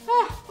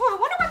 Oh, I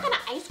wonder what kind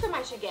of ice cream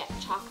I should get.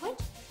 Chocolate,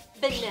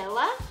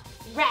 vanilla,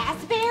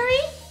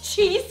 raspberry,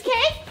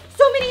 cheesecake.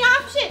 So many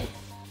options.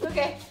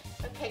 Okay,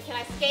 can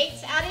I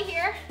skate out of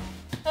here?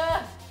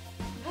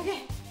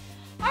 Okay.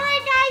 All right,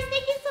 guys,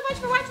 thank you so much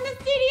for watching the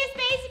Studio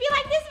Space. If you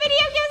like this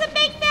video, give us a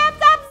big thumbs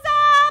up.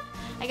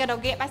 I gotta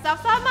go get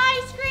myself some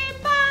ice cream.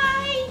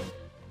 Bye.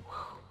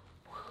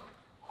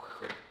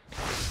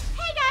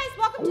 Hey guys,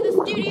 welcome to the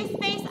Studio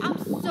Space. I'm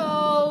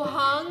so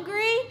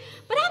hungry,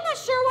 but I'm not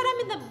sure what I'm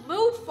in the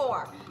mood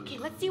for. Okay,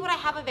 let's see what I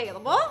have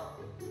available.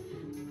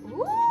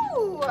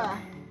 Ooh,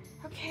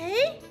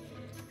 okay.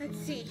 Let's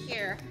see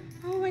here.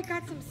 Oh, I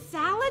got some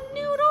salad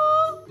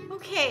noodle.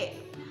 Okay,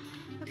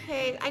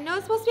 I know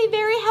it's supposed to be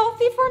very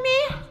healthy for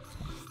me,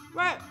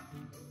 but,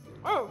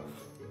 I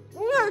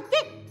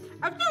think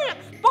it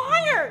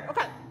expired.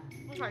 Okay,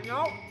 let's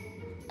no.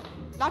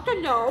 Not a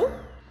no.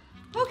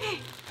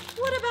 Okay,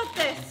 what about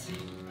this?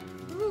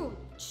 Ooh,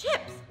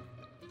 chips.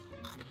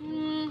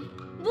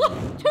 Look,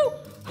 too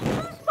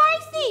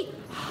spicy.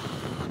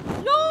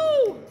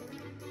 No.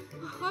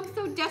 I'm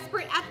so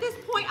desperate. At this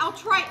point, I'll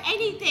try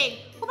anything.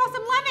 What about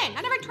some lemon?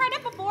 I never tried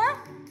it before.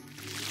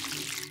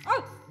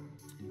 Oh,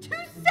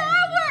 too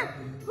sour.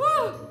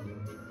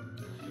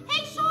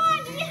 Hey,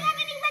 Shion, do you have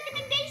any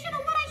recommendation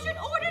on what I should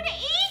order to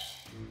eat?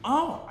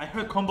 Oh, I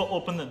heard Combo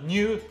opened a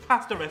new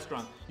pasta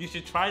restaurant. You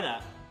should try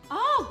that.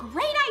 Oh,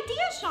 great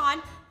idea,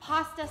 Shion.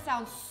 Pasta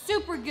sounds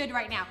super good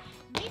right now.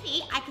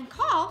 Maybe I can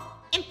call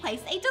and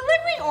place a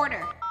delivery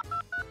order.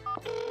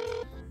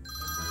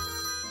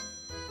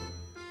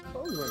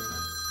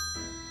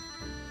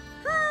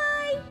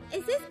 Hi,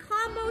 is this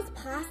Combo's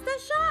Pasta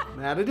Shop?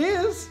 That it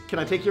is. Can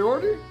I take your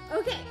order?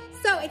 Okay,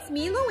 so it's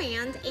me,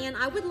 Luann, and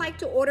I would like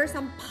to order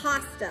some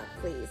pasta,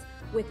 please,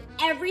 with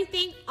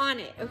everything on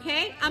it,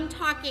 okay? I'm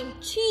talking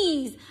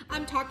cheese,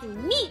 I'm talking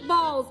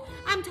meatballs,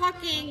 I'm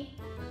talking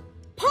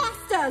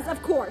pastas,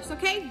 of course,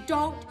 okay?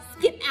 Don't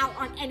skip out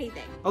on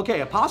anything.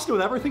 Okay, a pasta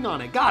with everything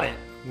on it. Got it.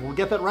 We'll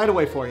get that right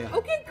away for you.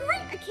 Okay,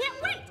 great. I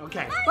can't wait.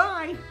 Okay,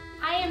 bye.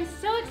 I am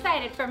so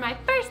excited for my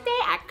first day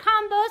at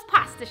Combo's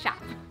Pasta Shop.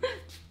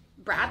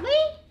 Bradley?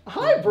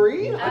 Hi,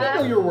 Bri. I didn't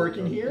know you were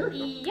working here.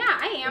 Yeah,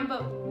 I am,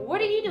 but what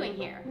are you doing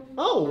here?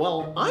 Oh,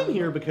 well, I'm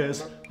here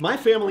because my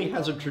family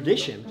has a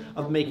tradition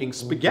of making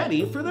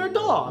spaghetti for their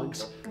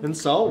dogs. And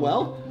so,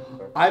 well,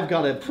 I've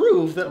got to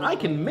prove that I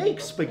can make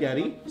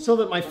spaghetti so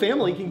that my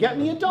family can get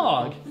me a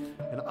dog.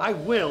 And I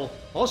will.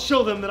 I'll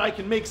show them that I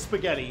can make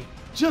spaghetti,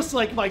 just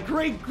like my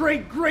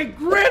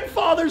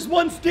great-great-great-grandfathers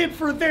once did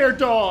for their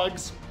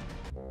dogs.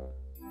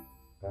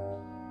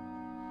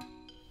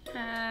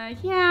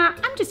 Yeah,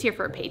 I'm just here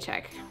for a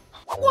paycheck.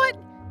 What?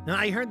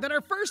 I heard that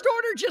our first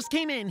order just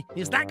came in.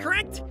 Is that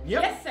correct?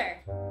 Yep. Yes, sir.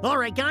 All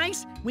right,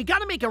 guys. We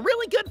gotta make a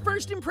really good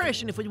first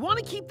impression if we want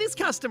to keep this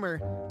customer.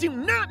 Do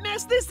not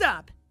mess this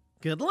up.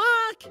 Good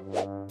luck.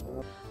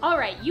 All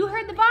right, you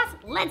heard the boss.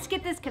 Let's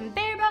get this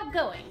conveyor belt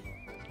going.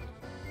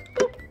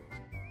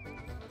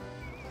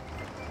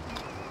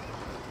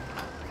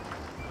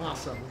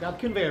 Awesome. We got the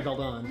conveyor belt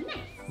on. Nice.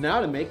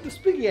 Now to make the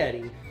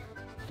spaghetti.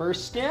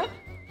 First step,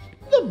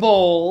 the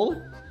bowl.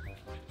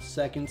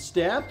 Second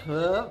step,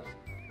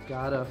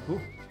 gotta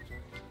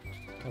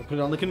put it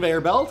on the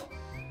conveyor belt.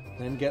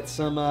 Then get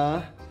some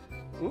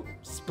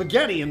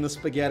spaghetti in the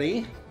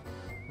spaghetti.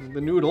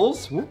 The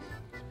noodles.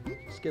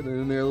 Just get it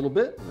in there a little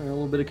bit. A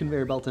little bit of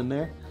conveyor belt in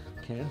there.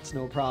 Okay, it's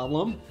no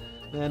problem.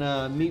 Then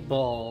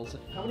meatballs.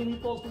 How many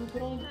meatballs do we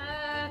put on?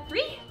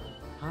 3?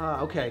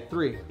 Okay,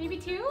 3. Maybe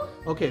 2?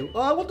 Okay,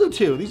 we'll do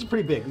 2. These are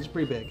pretty big.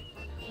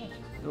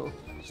 No,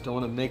 just don't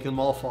want to make them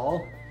all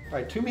fall. All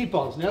right, 2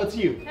 meatballs. Now it's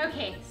you.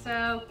 Okay,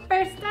 so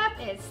first up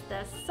is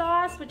the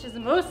sauce, which is the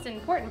most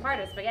important part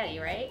of spaghetti,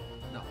 right?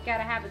 No.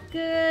 Gotta have a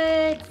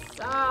good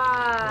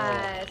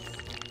sauce.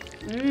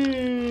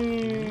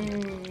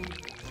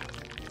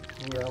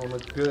 That one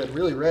looks good.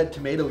 Really red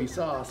tomatoey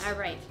sauce. All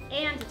right,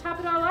 and to top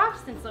it all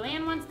off, since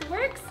Luann wants the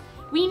works,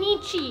 we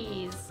need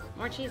cheese.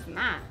 More cheese than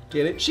that.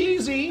 Get it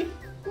cheesy.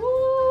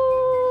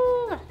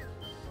 Ooh,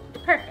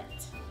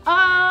 perfect.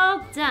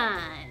 All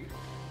done.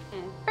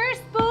 And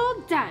first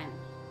bowl done.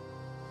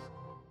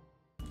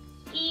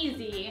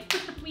 Easy.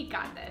 We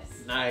got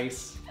this.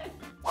 Nice.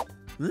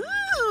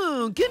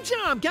 Ooh, good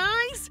job,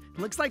 guys.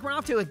 Looks like we're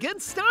off to a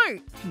good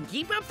start.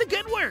 Keep up the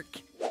good work.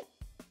 All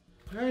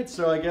right,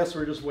 so I guess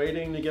we're just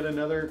waiting to get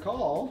another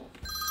call.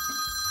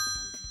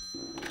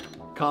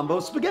 Combo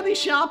Spaghetti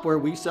Shop, where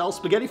we sell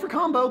spaghetti for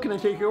combo. Can I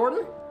take your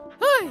order?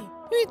 Hi,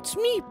 it's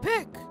me,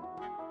 Peck.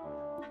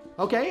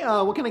 Okay,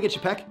 what can I get you,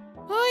 Peck?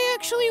 I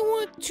actually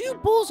want 2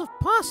 bowls of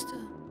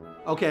pasta.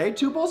 Okay,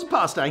 2 bowls of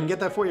pasta. I can get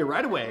that for you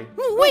right away.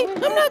 Wait, I'm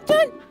not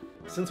done.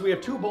 Since we have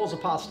 2 bowls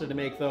of pasta to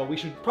make, though, we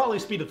should probably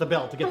speed up the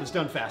belt to get this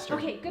done faster.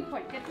 Okay, good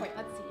point, good point.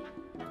 Let's see.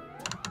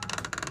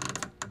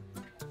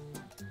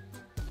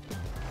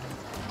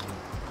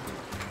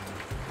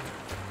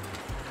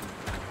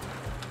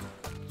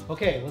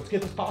 Okay, let's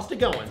get this pasta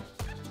going.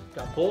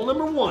 Got bowl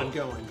number 1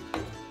 going.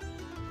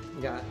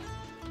 We got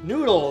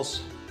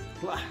noodles.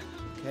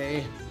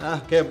 Okay,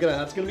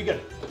 that's gonna be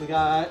good. We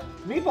got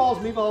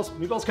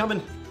meatballs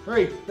coming.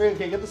 Hurry,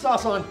 okay, get the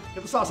sauce on.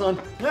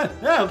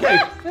 Yeah, okay.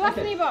 We left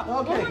the meatball.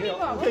 Okay, One more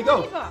meatball. okay, One go,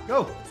 more meatball.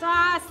 go.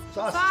 Sauce.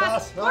 More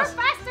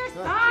faster,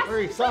 sauce.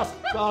 Hurry, sauce.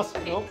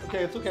 Okay. No,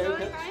 okay, it's okay,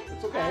 Totally okay. fine.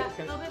 It's okay,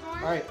 okay. A little bit more.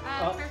 All right,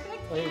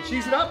 Perfect. okay, And,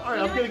 cheese it up. All right,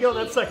 you I'm know gonna what? go in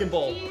that Cheese, second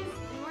bowl. Cheese,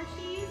 and more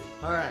cheese.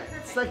 All right,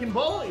 Perfect. second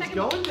bowl is Second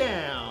going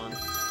down.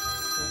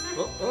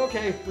 Oh,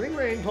 okay,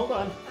 ring, hold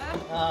on.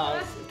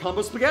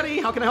 Combo spaghetti,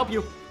 how can I help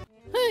you?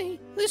 Hey,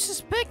 this is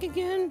Peck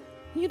again.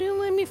 You didn't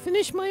let me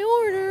finish my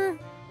order.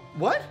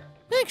 What?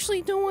 I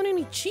actually don't want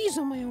any cheese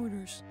on my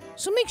orders,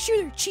 so make sure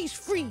they're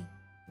cheese-free.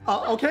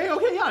 Okay,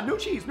 yeah, no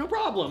cheese, no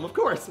problem, of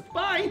course.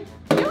 Bye.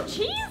 No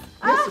cheese?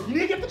 Yes, you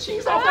need to get the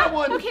cheese off that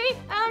one. Okay,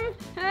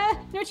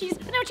 no cheese.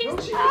 No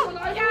cheese on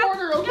either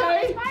order,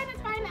 okay? No,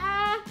 it's fine.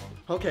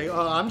 Okay,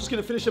 I'm just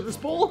gonna finish up this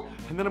bowl,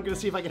 and then I'm gonna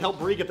see if I can help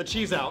Bri get the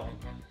cheese out.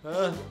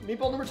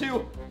 Meatball number 2.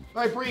 All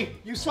right, Bri,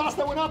 you sauce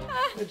that one up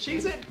and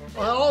cheese it.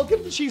 I'll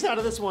get the cheese out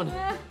of this one.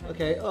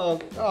 Okay,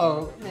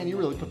 oh, man, you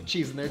really put the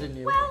cheese in there, didn't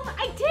you? Well,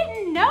 I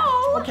didn't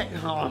know. Okay,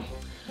 It's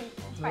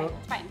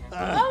fine.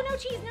 Oh, no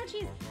cheese.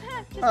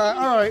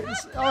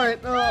 Just all right,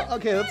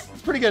 okay, that's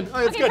pretty good. All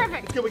right, it's Okay, good.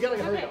 perfect. It's good, we gotta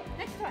hurry Okay, up.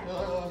 next time.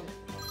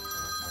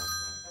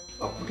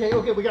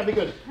 Okay, we gotta be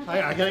good.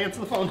 I gotta answer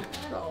the phone.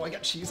 Oh, I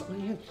got cheese on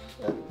my hand.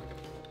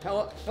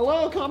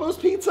 Hello, Combo's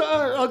Pizza,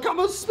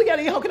 Combo's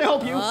Spaghetti, how can I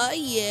help you?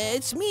 Yeah,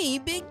 it's me,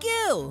 Big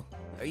Gil.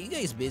 Are you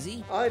guys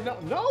busy?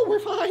 No, we're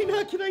fine.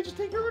 Can I just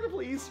take your order,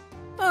 please?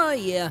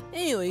 Yeah.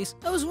 Anyways,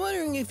 I was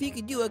wondering if you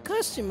could do a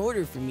custom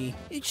order for me.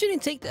 It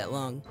shouldn't take that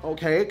long.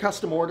 Okay,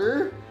 custom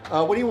order.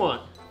 What do you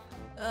want?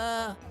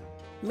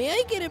 May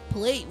I get a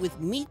plate with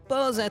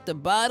meatballs at the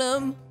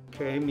bottom?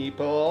 Okay,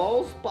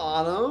 meatballs,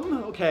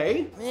 bottom,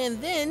 okay. And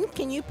then,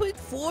 can you put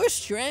 4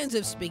 strands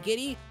of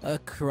spaghetti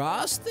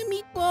across the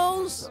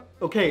meatballs?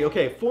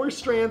 Okay, 4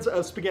 strands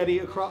of spaghetti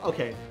across,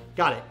 okay,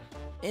 got it.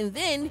 And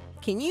then,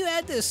 can you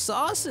add the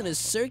sauce in a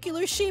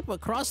circular shape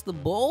across the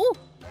bowl?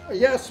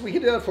 Yes, we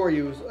can do that for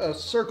you. A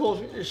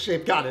circle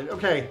shape, got it.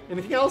 Okay,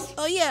 anything else?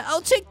 Oh yeah,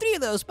 I'll take 3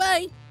 of those,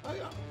 bye.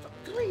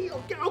 3,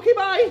 okay,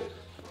 bye.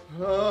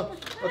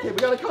 Okay, we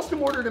got a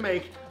custom order to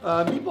make.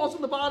 Meatballs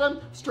on the bottom,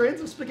 strands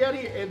of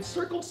spaghetti, and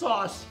circle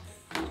sauce.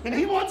 And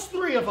he wants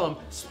 3 of them.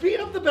 Speed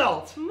up the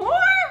belt. More?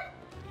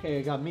 Okay,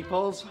 I got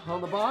meatballs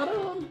on the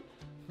bottom.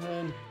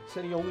 And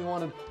said he only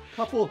wanted a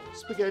couple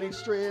spaghetti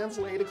strands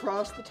laid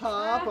across the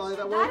top.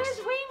 That works. That is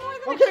way more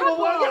than Okay, a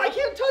couple. well, I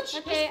can't touch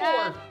Okay,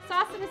 this 4.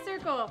 sauce in a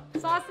circle.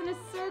 Sauce in a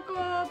circle.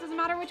 Doesn't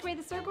matter which way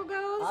the circle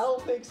goes. I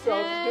don't think so.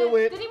 Let's do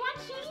it. Did he want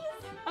cheese?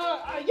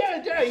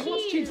 Yeah, he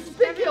wants cheese. It's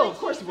Big Gil. Of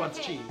course he wants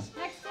cheese.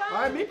 Next one. All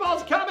right,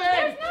 meatballs coming.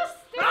 There's no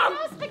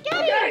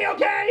spaghetti.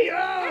 Okay.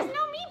 There's no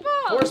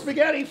meatballs. Four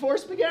spaghetti. Four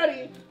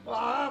spaghetti.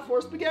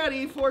 Four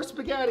spaghetti. Four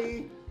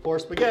spaghetti. Four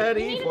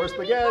spaghetti. Four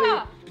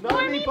spaghetti.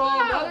 Another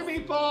meatball. Another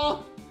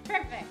meatball.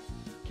 Perfect.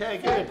 Okay,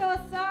 good. Circle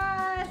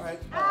sauce. All right.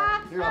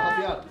 Here, I'll help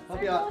you out.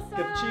 Help you out. Get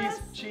the cheese.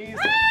 Cheese.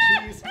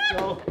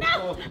 Go.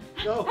 No.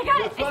 Go. I got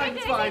it. It's fine.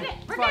 It's fine.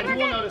 It's fine. You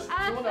won't notice.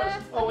 You won't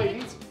notice. Oh wait,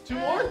 needs 2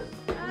 more?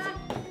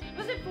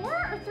 Was it 4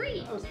 or 3?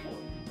 That was 4.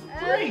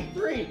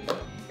 3.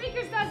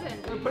 Baker's dozen.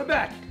 Put it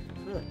back.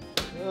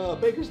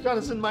 Baker's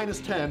dozen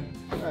 -10.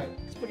 All right.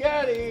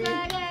 Spaghetti.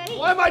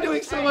 Why am I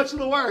doing so much of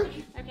the work?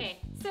 Okay.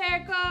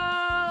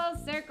 Circles.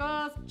 Best circle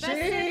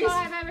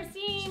I've ever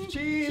seen.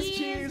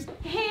 Cheese.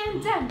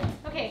 And done.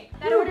 Okay,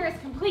 that order is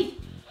complete.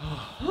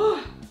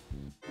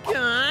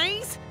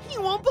 Guys,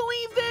 you won't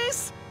believe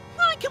this!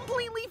 I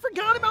completely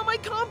forgot about my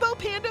Combo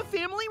Panda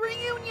family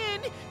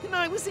reunion, and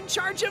I was in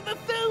charge of the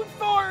food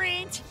for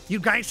it! You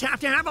guys have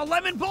to have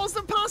 11 bowls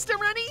of pasta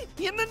ready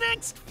in the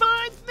next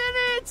 5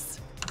 minutes!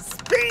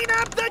 Speed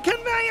up the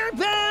conveyor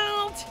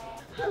belt!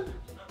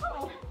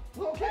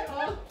 Okay,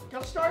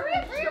 gotta start.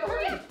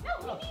 Hurry up.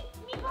 No, we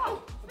need meatballs.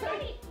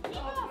 Spaghetti.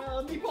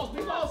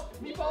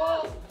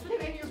 Meatballs!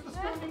 Can't use the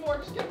spoon anymore.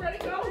 Just get ready,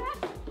 go!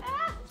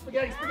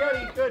 Spaghetti.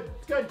 Good.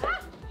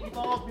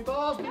 Meatballs. It's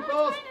fine,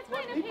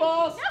 okay.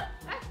 Meatballs.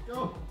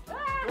 No.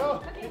 Go.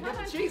 Okay, Get hold the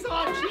on. cheese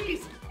on.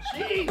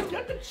 Cheese.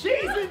 Get the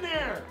cheese in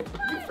there.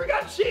 You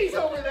forgot cheese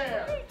over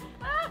there.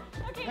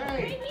 Okay,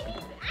 Hey. we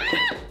need.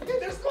 Okay,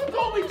 this one's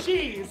only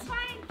cheese. It's fine.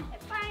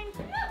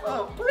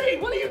 Bri,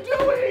 what are you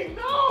doing?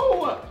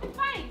 No. It's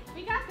fine.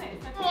 We got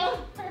this. Okay.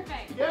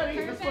 Perfect. Spaghetti.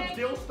 This one's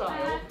dill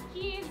style.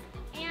 Cheese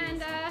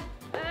and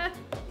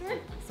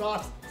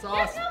Sauce. There's no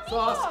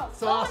meatballs.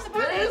 Oh, in the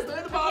There bottom. is. They're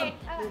in the bottom. Okay.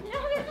 No,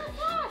 there's no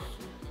sauce.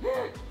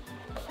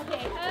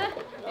 Okay.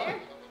 There.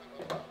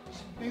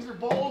 These are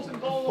bowls and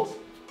bowls.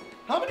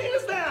 How many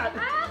is that?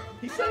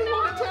 He said he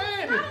wanted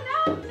 10. Not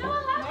enough. No, 11.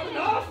 Not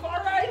enough.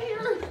 All right,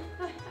 here.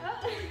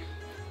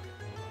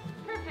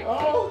 Perfect.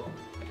 Oh,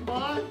 come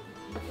on.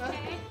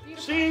 Okay.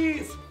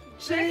 Cheese. I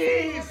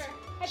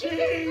think there's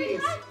 3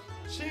 left.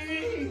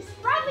 Cheese.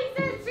 Bradley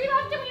says 3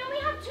 left and we only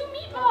have 2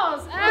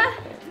 meatballs.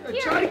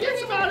 Here, Try to get here,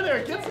 some here. out of there.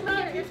 Get some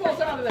Here, meatballs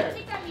out of there.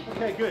 Take that meatball.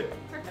 Okay, good.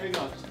 Perfect. There you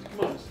go.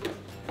 Come on.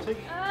 Take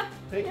it.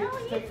 Take no, we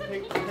need it. some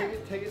Take it.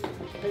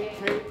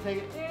 here. Take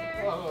it.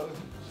 There. Oh,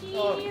 Cheese.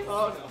 no.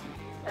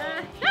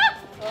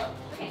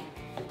 Okay.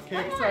 Okay,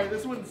 One more. sorry.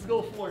 This one's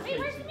still 4. Wait,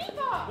 where's the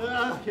meatball?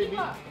 Okay,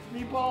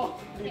 Meatball.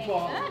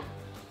 meatball. Okay.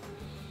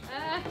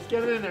 Just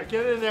get it in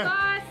there.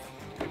 Sauce.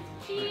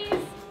 Cheese.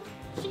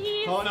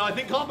 Oh no, I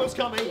think combo's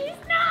coming. Cheese.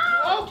 No.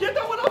 Oh, get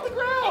that one off the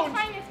ground.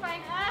 It's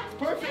fine.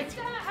 Perfect.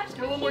 Just Get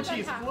a little more cheese. on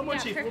A top. little more Yeah,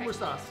 cheese. A little more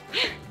perfect. sauce.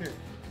 Here.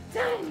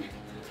 Done.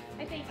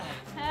 I think.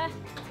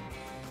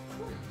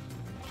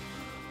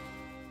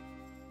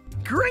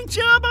 Great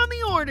job on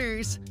the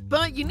orders,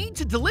 but you need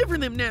to deliver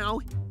them now.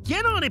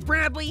 Get on it,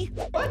 Bradley.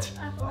 What?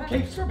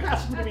 Okay, start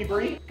passing them to me,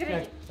 Bri. Good Okay,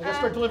 idea. I gotta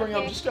start delivering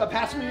them. Okay. Just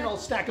pass them to me and I'll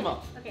stack them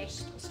up. Okay.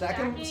 Stack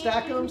them. All right.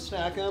 Stacking.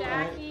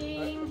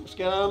 Just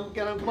get them.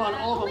 Come on,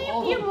 all of them.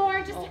 Only a few more,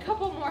 just a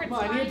couple more. Come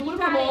on, I It's need to fine.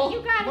 deliver them all.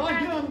 You got it. Come on,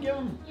 Bradley. give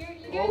them.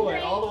 You're All the way,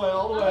 great. all the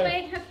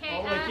way. Okay.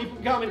 All the way. Keep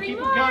them coming. 3 Keep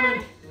them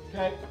coming.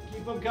 Okay,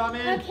 keep them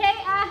coming. Okay.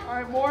 All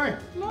right, more.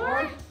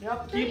 More?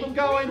 Yep, 3 keep them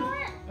going. more.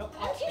 Yep.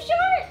 I'm too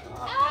short.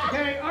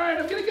 Okay, all right,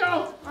 I'm gonna go.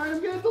 All right,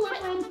 I'm gonna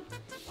deliver them.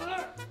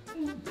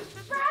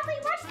 Bradley,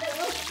 watch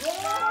this.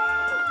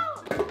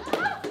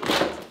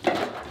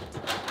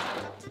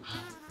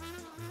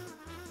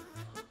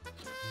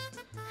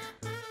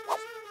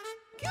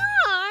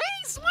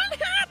 Guys, what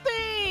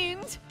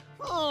happened?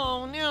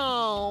 Oh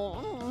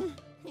no.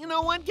 You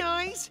know what,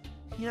 guys?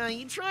 Yeah,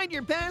 you tried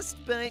your best,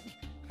 but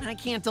I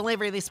can't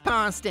deliver this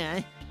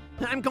pasta.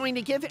 I'm going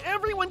to give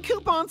everyone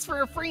coupons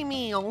for a free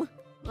meal.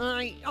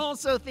 I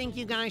also think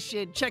you guys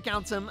should check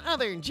out some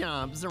other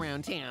jobs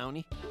around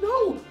town.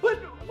 No, but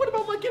what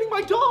about getting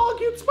my dog?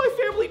 It's my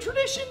family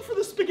tradition for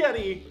the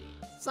spaghetti.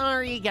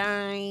 Sorry,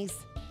 guys.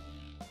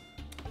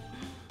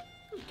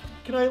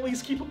 Can I at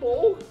least keep a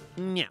bowl?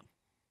 No.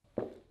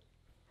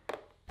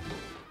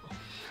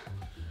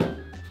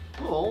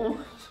 Oh.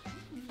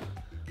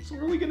 So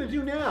what are we gonna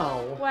do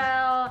now?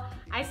 Well,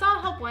 I saw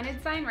a help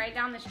wanted sign right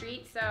down the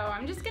street, so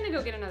I'm just gonna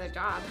go get another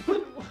job. But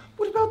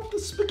what about the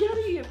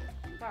spaghetti?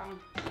 So,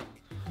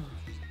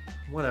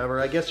 Whatever,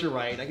 I guess you're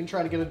right. I can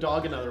try to get a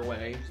dog another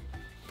way.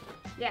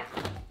 yeah.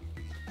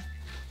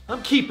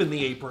 I'm keeping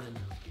the apron.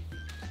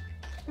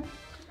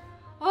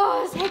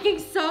 Oh, it's taking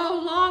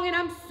so long and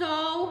I'm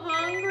so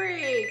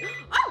hungry.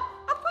 Oh,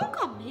 a phone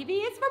call. Maybe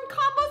it's from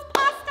Combo's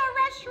Pasta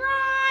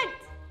Restaurant.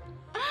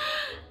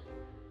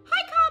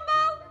 Hi,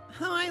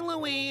 Combo. Hi,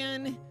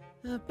 Luann.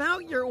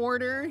 About your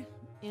order,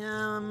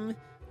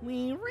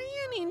 we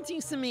ran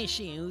into some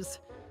issues.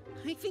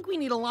 I think we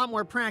need a lot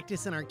more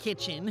practice in our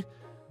kitchen.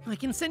 I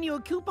can send you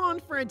a coupon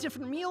for a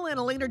different meal at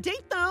a later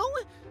date, though.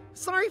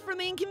 Sorry for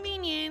the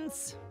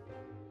inconvenience.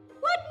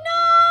 What?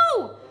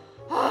 No.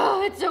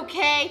 Oh, it's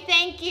okay.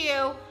 Thank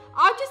you.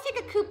 I'll just take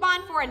a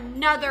coupon for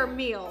another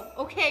meal.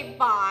 Okay,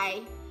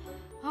 bye.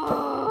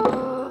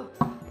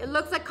 It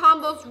looks like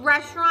Combo's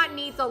restaurant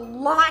needs a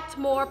lot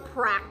more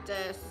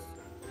practice.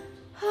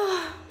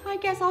 I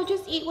guess I'll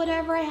just eat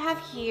whatever I have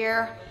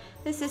here.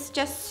 This is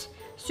just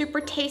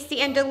super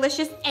tasty and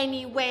delicious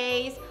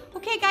anyways.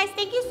 Okay guys,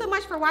 thank you so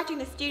much for watching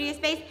the Studio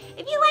Space.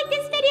 If you like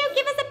this video,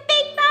 give us a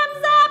big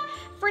thumbs up.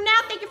 For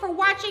now, thank you for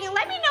watching, and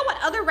let me know what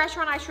other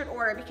restaurant I should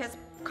order, because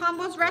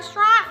Combo's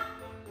restaurant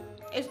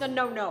is the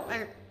no-no.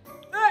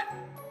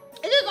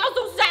 It is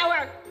also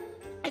sour.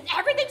 Is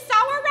everything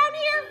sour around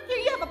here? Here,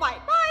 you have a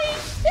bite. Bye.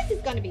 This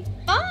is gonna be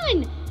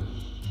fun.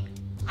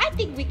 I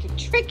think we can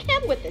trick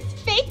him with this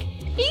fake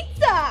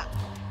pizza.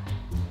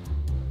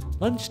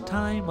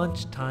 Lunchtime,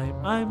 lunchtime.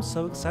 I'm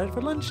so excited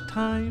for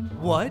lunchtime.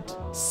 What?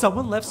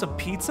 Someone left some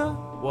pizza?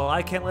 Well,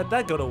 I can't let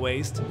that go to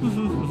waste.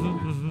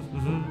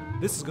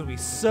 This is gonna be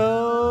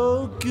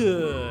so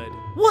good.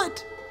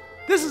 What?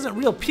 This isn't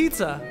real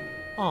pizza.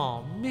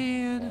 Oh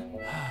man.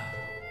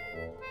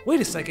 Wait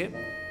a second.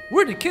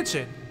 We're in the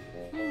kitchen.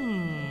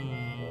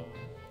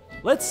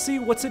 Let's see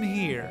what's in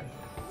here.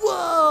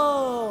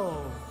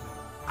 Whoa!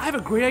 I have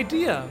a great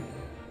idea.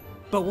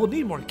 But we'll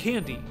need more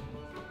candy.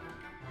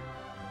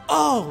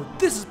 Oh,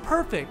 this is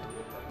perfect.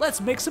 Let's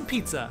make some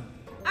pizza.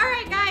 All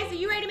right, guys, are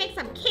you ready to make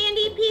some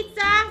candy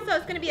pizza? So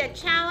it's gonna be a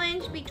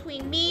challenge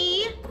between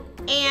me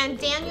and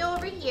Daniel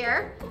over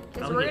here,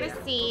 because we're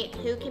gonna see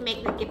who can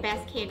make the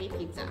best candy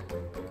pizza.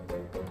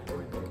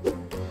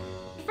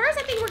 First,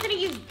 I think we're gonna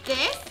use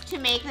this to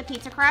make the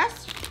pizza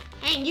crust.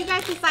 And you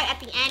guys decide at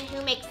the end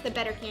who makes the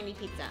better candy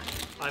pizza.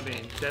 I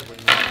mean,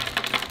 definitely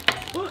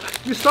not. Well,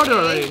 you started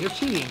already. You're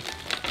cheating.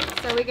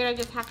 So we're gonna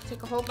just have to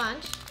take a whole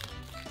bunch.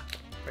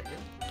 Right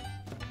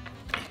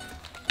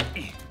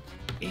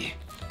here.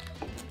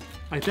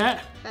 Like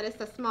that? That is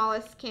the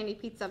smallest candy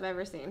pizza I've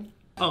ever seen.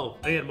 Oh,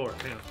 I need more.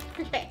 Hang on.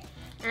 Okay.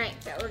 All right,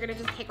 so we're gonna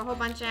just take a whole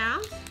bunch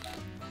out.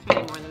 I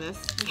need more than this.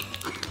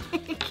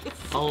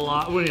 A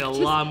lot. We need a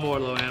lot more,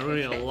 Luann. We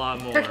need a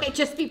lot more. Okay,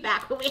 just be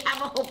back when we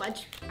have a whole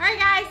bunch. All right,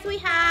 guys, we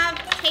have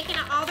taken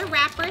out all the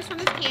wrappers from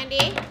this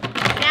candy.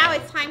 Now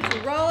it's time to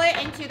roll it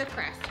into the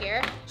crust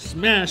here.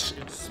 Smash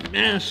and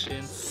smash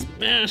and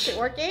smash. Is it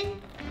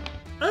working?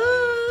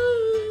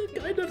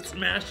 Kind of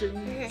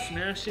smashing,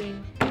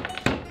 smashing.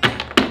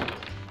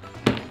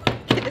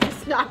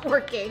 This is not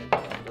working.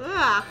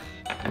 Ugh.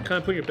 Kind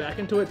of put your back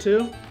into it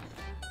too,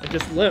 and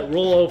just let it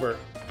roll over.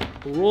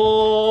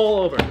 Roll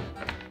over.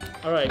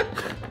 All right.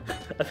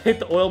 I think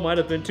the oil might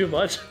have been too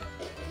much.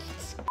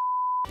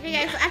 Okay,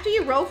 guys, so after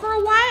you roll for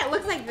a while, it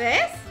looks like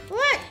this.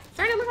 Look, it's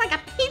starting to look like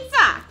a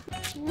pizza.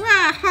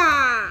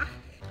 Waha!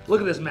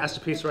 Look at this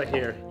masterpiece right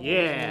here.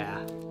 Yeah.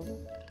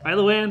 Right,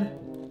 Luann?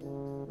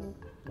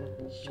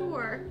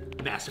 Sure.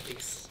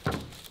 Masterpiece.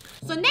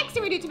 So next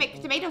thing we do to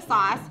make tomato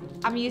sauce,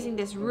 I'm using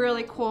this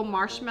really cool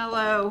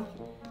marshmallow.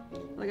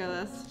 Look at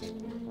this.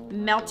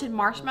 Melted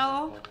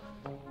marshmallow.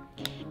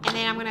 And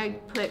then I'm gonna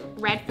put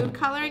red food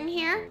coloring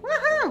here.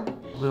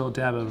 Woohoo! A little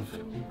dab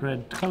of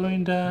red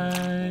coloring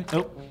dye.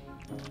 Oh,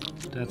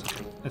 that's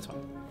okay. That's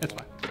fine. That's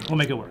fine. We'll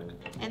make it work.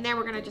 And then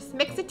we're gonna just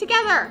mix it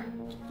together.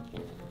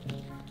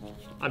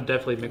 I'm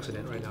definitely mixing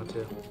it right now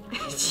too.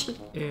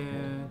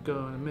 And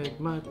gonna make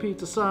my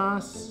pizza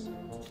sauce.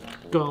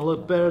 Gonna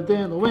look better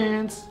than the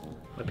winds.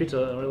 My pizza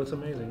really looks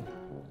amazing.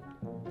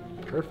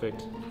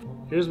 Perfect.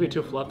 Yours will be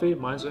too fluffy.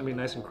 Mine's gonna be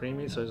nice and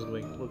creamy, so it's gonna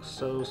look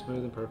so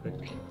smooth and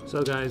perfect.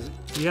 So guys,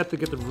 you have to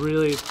get to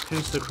really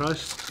pinch the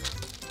crust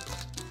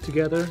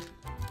together,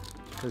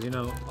 because you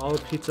know all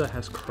pizza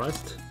has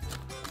crust.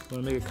 You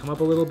wanna make it come up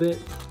a little bit.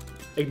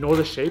 Ignore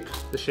the shape.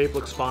 The shape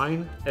looks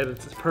fine, and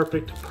it's a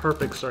perfect,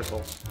 perfect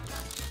circle.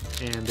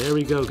 And there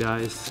we go,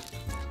 guys.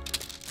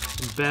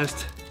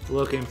 Best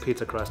looking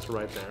pizza crust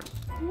right there.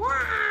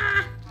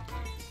 Wah!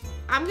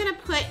 I'm gonna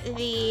put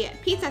the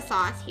pizza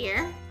sauce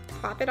here.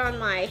 Pop it on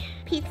my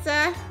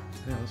pizza. Yeah,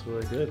 that's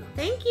really good.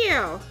 Thank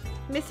you.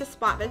 Missed a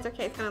spot, but it's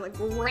okay. It's gonna look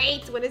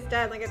great when it's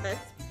done. Look at this.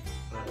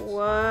 Nice.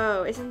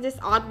 Whoa, isn't this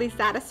oddly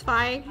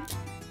satisfying?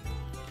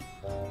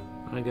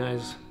 Alright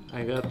guys,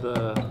 I got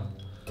the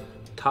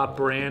top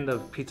brand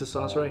of pizza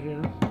sauce right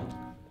here.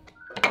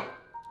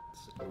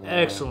 It's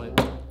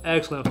excellent,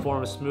 excellent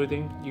form of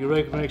smoothing. You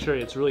really make sure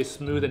it's really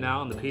smoothing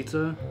out on the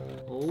pizza.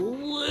 A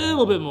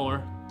little bit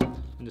more.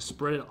 And just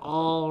spread it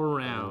all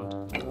around.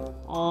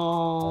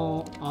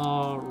 All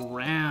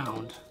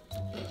around.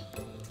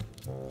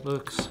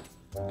 Looks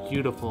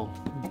beautiful.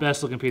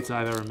 Best looking pizza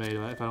I've ever made,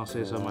 if I don't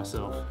say so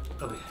myself.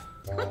 Oh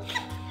yeah.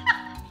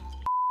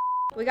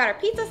 We got our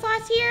pizza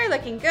sauce here,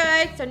 looking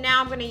good. So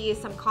now I'm gonna use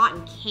some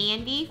cotton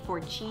candy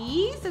for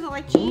cheese. Does it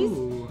like cheese?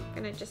 Ooh.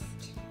 Gonna just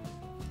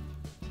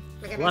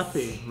look at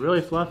Fluffy, this. really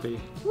fluffy.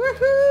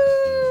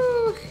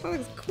 Woohoo! That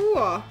looks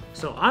cool.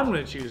 So I'm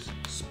gonna choose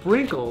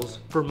sprinkles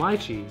for my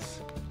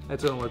cheese.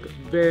 That's gonna look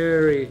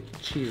very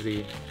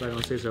cheesy, if I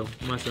don't say so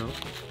myself.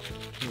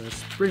 I'm gonna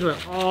sprinkle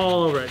it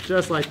all over it,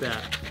 just like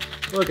that.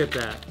 Look at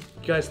that.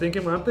 You guys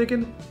thinking what I'm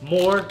thinking?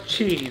 More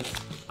cheese.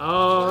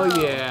 Oh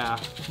yeah,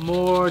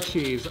 more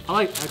cheese. I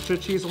like extra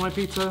cheese on my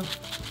pizza.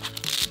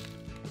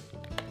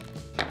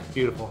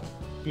 Beautiful.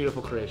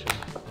 Beautiful creation.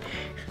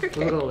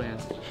 Okay. Little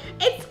land.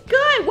 It's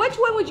good. Which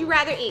one would you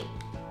rather eat?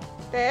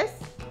 This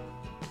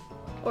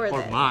or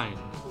Or this? mine.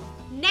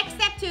 Next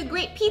step to a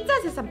great pizza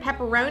is some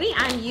pepperoni.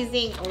 I'm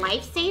using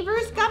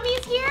Lifesavers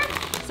gummies here.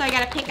 So I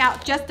gotta pick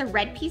out just the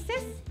red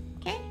pieces.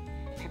 Okay,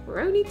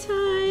 pepperoni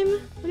time.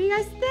 What do you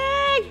guys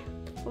think?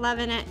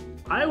 Loving it.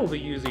 I will be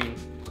using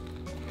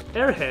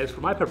Airheads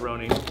for my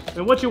pepperoni.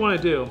 And what you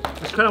want to do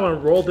is kind of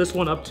want to roll this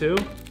one up too,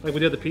 like we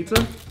did the pizza.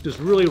 Just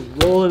really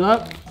roll it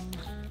up,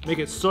 make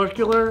it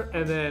circular,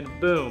 and then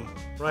boom,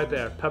 right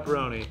there,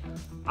 pepperoni.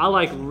 I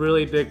like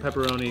really big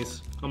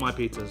pepperonis on my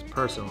pizzas,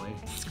 personally.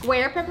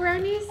 Square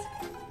pepperonis?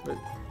 But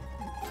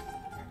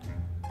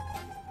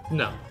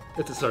no,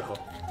 it's a circle.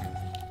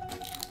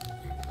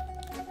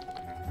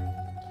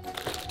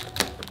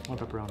 More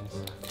pepperonis.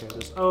 Okay,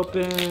 this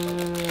open.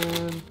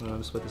 I'm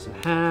gonna split this in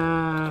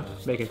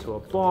half, make it into a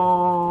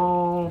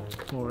ball.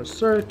 More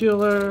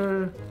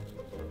circular.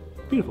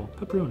 Beautiful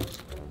pepperoni.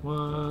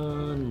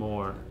 One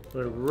more.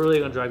 We're really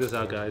gonna drag this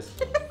out, guys.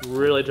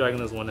 Really dragging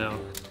this one out.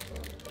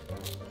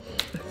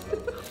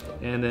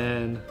 And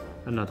then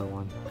another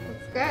one.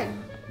 It's good.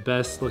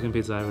 Best looking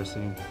pizza I've ever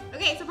seen.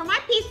 Okay, so for my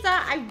pizza,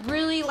 I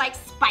really like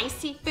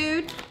spicy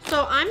food.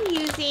 So I'm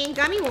using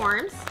gummy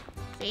worms.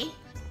 See?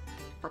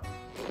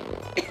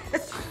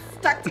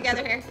 Stuck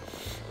together here.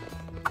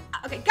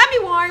 Okay,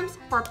 gummy worms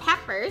for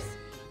peppers.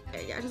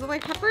 There you go. Does it look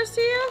like peppers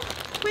to you?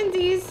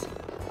 Twinsies.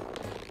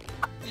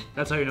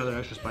 That's how you know they're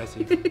extra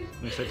spicy. When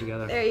they sit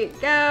together. There you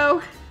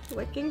go.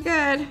 Looking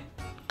good.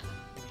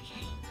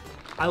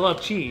 I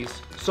love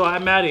cheese, so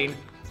I'm adding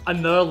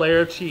another layer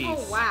of cheese.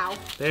 Oh, wow.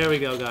 There we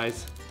go,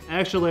 guys.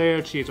 Extra layer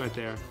of cheese right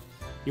there.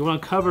 You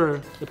want to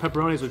cover the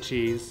pepperonis with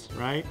cheese,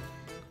 right?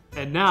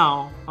 And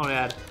now I'm gonna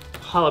add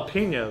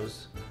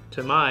jalapenos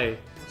to my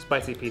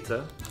spicy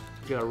pizza.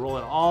 You gotta roll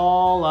it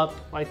all up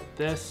like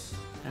this,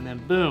 and then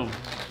boom,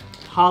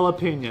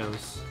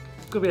 jalapenos.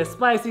 It's gonna be a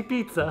spicy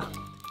pizza.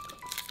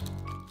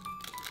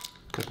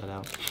 Cut that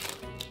out.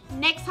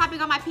 Next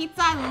topping on my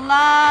pizza, I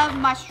love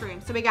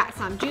mushrooms. So we got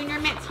some junior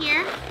mints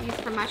here,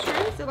 used for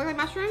mushrooms. Does it look like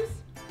mushrooms?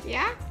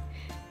 Yeah?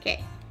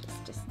 Okay, let's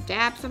just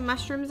dab some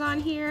mushrooms on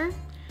here.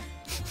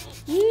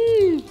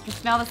 Mmm, you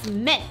smell this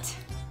mint.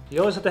 You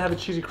always have to have a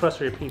cheesy crust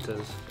for your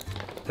pizzas.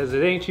 Because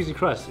if it ain't cheesy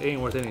crust, it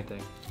ain't worth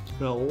anything.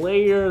 You're gonna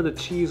layer the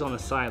cheese on the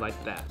side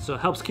like that. So it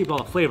helps keep all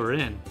the flavor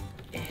in.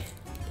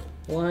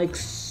 Like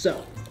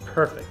so.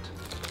 Perfect.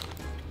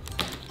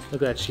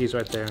 Look at that cheese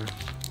right there.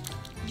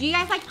 Do you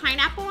guys like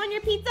pineapple on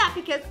your pizza?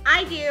 Because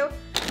I do.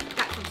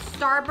 Got some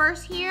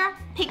Starburst here,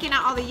 picking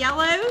out all the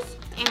yellows,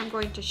 and I'm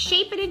going to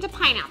shape it into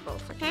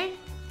pineapples, okay?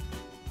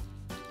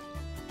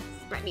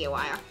 This might be a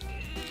while.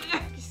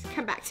 Just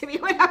come back to me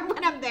when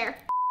I'm there.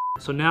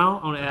 So now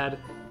I'm gonna add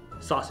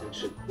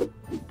sausage.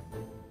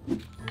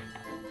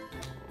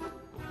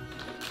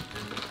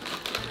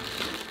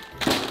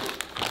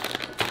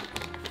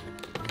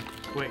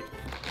 Wait,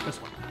 this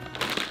one.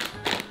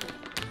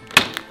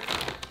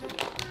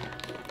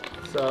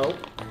 So,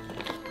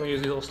 I'm gonna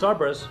use these little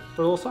Starbursts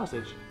for a little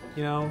sausage.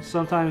 You know,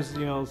 sometimes,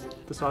 you know,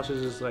 the sausage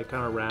is like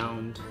kind of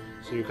round,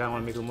 so you kind of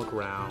want to make them look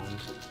round.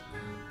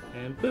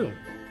 And boom,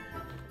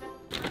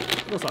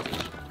 little sausage.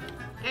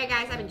 Alright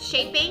guys, I've been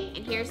shaping,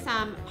 and here's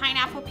some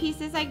pineapple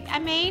pieces I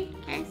made.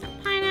 Okay, so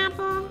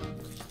pineapple,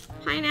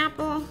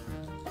 pineapple,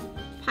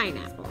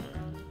 pineapple.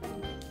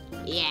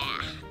 Yeah.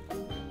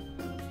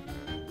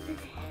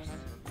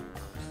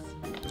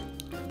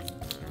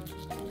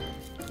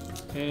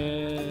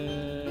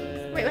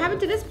 And... Wait, what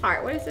happened to this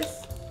part? What is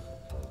this?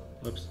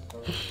 Whoops.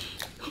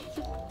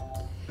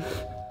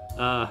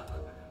 I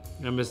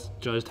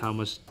misjudged how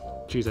much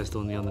cheese I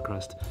still need on the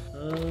crust.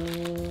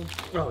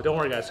 Oh, don't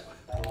worry guys.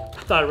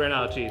 I thought I ran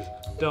out of cheese.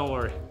 Don't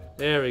worry.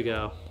 There we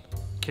go.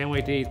 Can't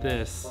wait to eat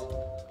this.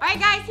 Alright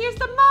guys, here's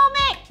the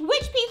moment.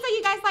 Which pizza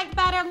you guys like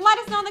better? Let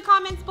us know in the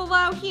comments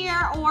below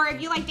here, or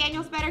if you like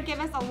Daniel's better, give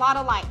us a lot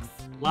of likes.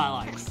 A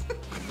lot of likes.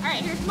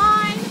 Alright, here's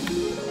mine.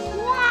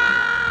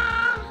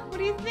 Wow! What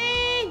do you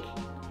think?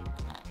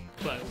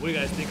 But what do you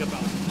guys think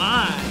about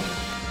mine?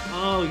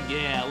 Oh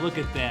yeah, look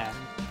at that.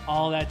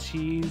 All that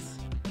cheese.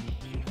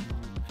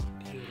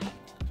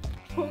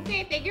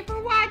 Okay, thank you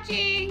for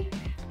watching.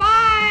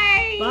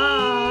 Bye!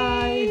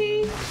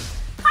 Bye!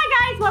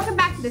 Hi guys, welcome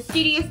back to the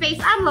studio space.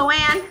 I'm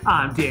Luann.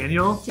 I'm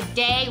Daniel.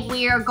 Today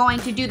we are going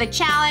to do the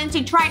challenge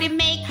and try to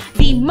make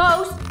the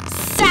most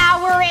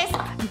sourest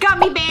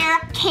gummy bear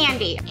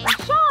candy. And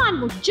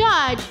Sean will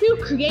judge who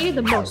created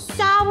the most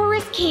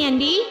sourest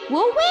candy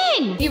will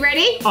win. You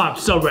ready? Oh, I'm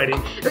so ready.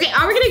 Okay,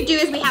 all we're gonna do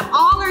is we have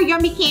all our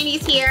yummy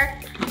candies here.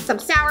 Some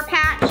Sour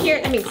Patch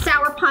here,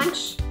 Sour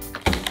Punch.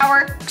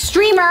 Sour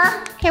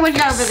Streamer. Okay, what you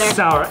got over there?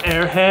 Sour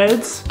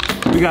Airheads.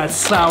 We got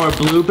sour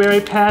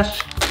Blueberry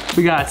Patch.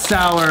 We got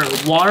sour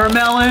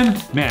watermelon.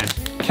 Man,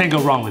 can't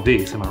go wrong with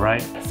these, am I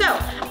right? So,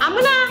 I'm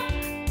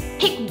gonna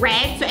pick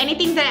red. So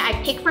anything that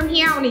I pick from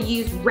here, I'm gonna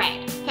use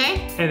red,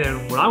 okay? And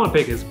then what I want to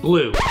pick is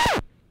blue.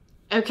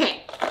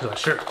 Okay.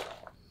 Sure.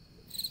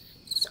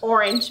 So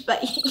orange,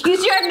 but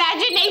use your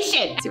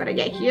imagination. Let's see what I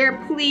get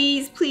here.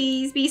 Please,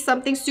 please be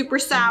something super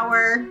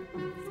sour.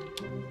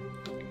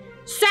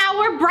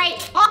 Sour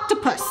bright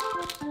octopus.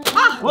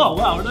 Oh, Whoa,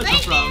 wow, where did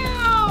that thank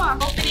come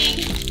you.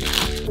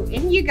 Opening.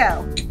 In you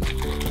go.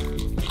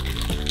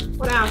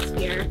 What else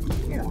here?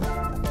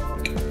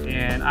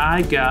 And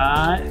I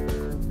got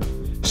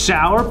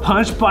Sour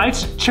Punch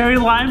Bites Cherry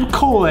Lime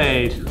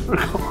Kool-Aid. Or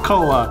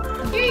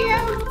Cola. Here you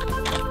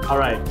go. All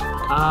right.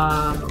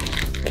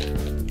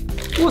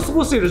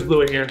 We'll see if there's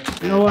blue in here.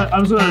 You know what?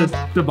 I'm just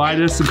gonna divide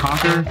this and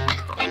conquer.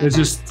 It's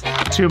just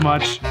too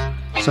much.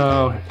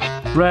 So,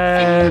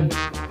 red.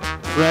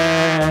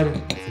 Let's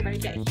see what I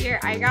get here.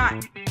 I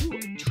got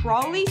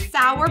Trolley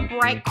Sour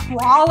Bright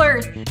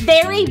Crawlers.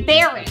 Very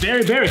berry.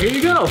 Berry, here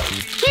you go.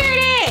 Here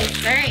it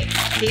is. All right.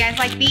 Do you guys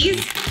like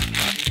these?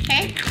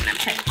 Okay. I'm gonna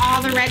put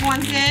all the red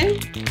ones in.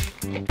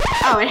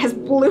 Oh, it has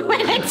blue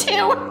in it too.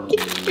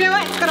 You know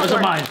what? It's gonna work.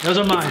 Those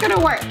are mine. It's gonna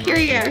work. Here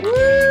you go.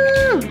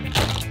 Woo!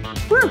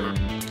 Woo!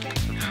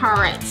 All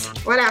right.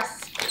 What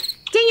else?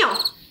 Daniel,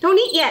 don't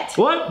eat yet.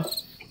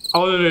 What?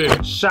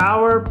 Oh,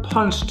 Sour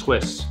Punch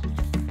Twist.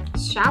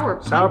 Sour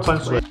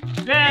Punch Twist.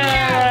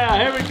 Yeah,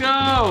 here we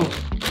go.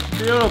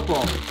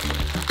 Beautiful.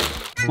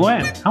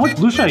 Gwen, how much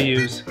blue should I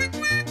use?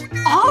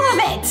 All of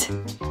it.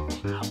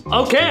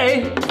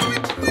 Okay.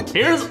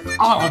 Here's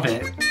all of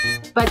it.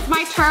 But it's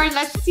my turn.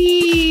 Let's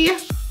see.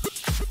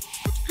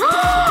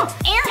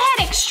 Airhead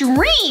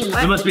Extreme.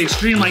 It must be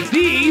extreme like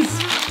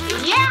these.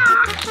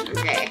 Yeah.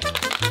 Okay.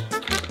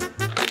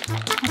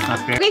 Not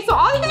fair. Okay, so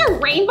all these are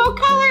rainbow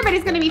color, but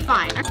it's gonna be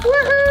fine.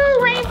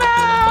 Woohoo,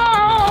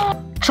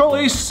 rainbow!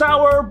 Trolley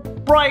Sour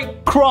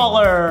Bright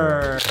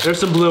Crawler. There's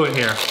some blue in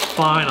here,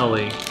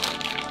 finally.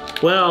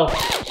 Well,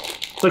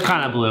 they're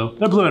kind of blue.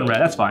 They're blue and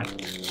red, that's fine.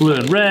 Blue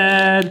and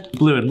red,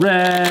 blue and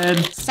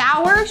red.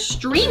 Sour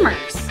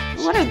Streamers.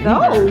 What are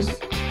those?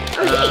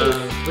 Oh,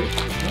 these.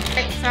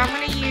 Okay, so I'm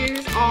gonna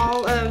use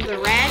all of the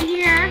red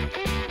here.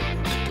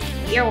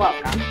 You're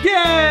welcome.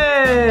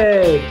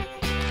 Yay!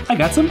 I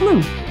got some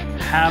blue.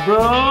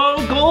 Habro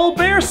Gold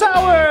Bear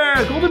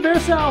Sour! Golden Bear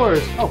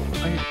Sours. Oh,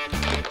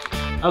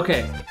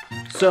 okay.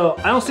 So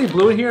I don't see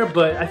blue in here,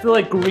 but I feel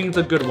like green's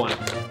a good one.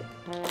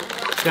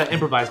 Gotta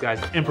improvise,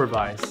 guys.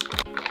 Improvise.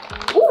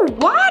 Ooh,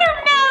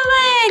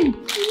 watermelon!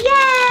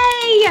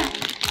 Yay!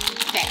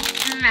 Okay,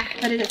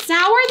 but is it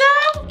sour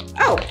though?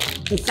 Oh,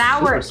 it's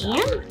sour and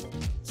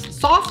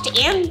soft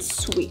and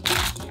sweet.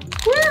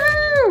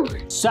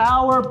 Woohoo!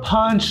 Sour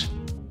Punch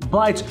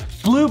Bites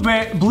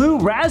Blue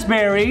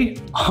Raspberry.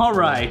 All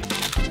right.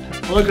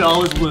 Look at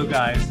all this blue,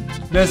 guys.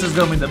 This is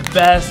gonna be the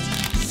best,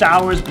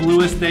 sourest,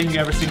 bluest thing you've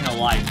ever seen in your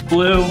life.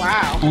 Blue,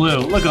 wow. Blue.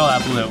 Look at all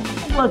that blue.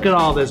 Look at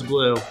all this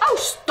blue. Oh,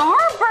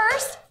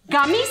 Starburst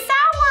Gummy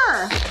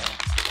Sour.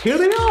 Here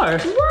they are.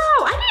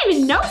 Whoa, I didn't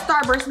even know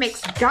Starburst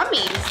makes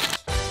gummies.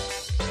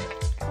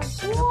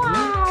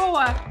 Wow.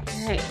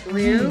 All right,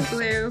 blue,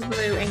 blue,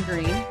 blue, and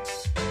green.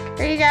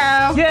 There you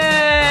go.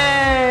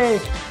 Yay!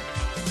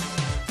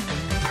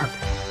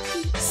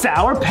 Perfect.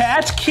 Sour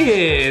Patch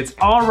Kids.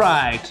 All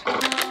right.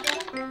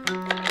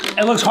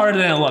 It looks harder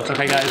than it looks,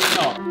 okay, guys?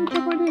 Oh.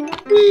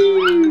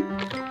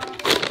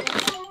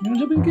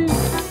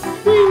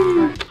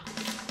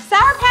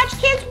 Sour Patch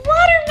Kids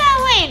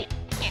watermelon.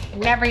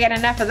 Never get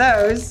enough of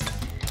those.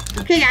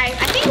 Okay, guys,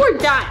 I think we're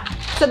done.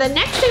 So the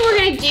next thing we're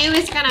gonna do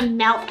is gonna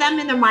melt them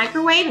in the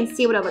microwave and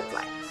see what it looks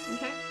like.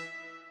 Okay.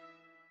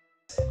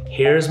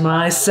 Here's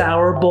my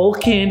sour bowl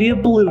candy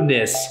of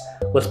blueness.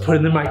 Let's put it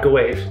in the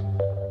microwave.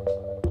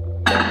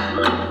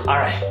 All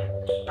right,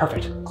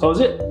 perfect. Close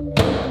it.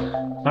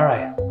 All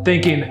right,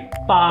 thinking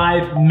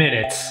 5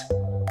 minutes.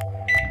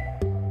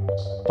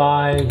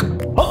 5.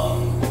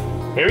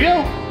 Oh, here we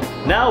go.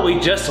 Now we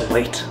just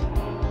wait.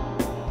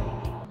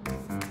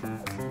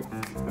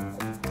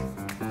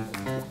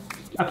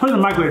 I put it in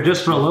the microwave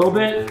just for a little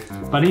bit,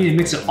 but I need to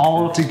mix it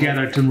all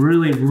together to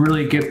really,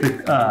 really get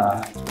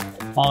the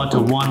all into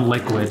one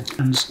liquid.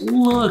 And just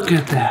look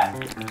at that.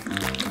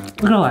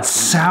 Look at all that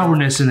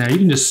sourness in there.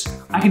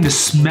 I can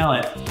just smell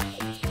it.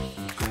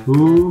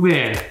 Ooh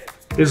man,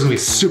 this is gonna be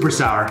super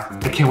sour.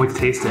 I can't wait to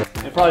taste it.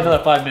 And probably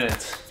another 5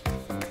 minutes.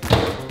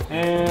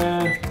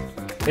 And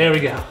there we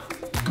go.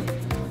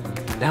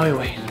 Now we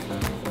wait.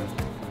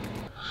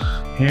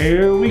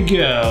 Here we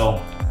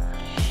go.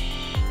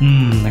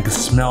 I can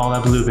smell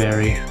that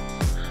blueberry.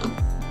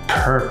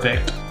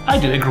 Perfect. I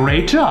did a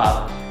great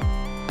job.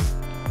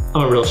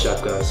 I'm a real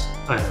chef, guys.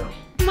 I know.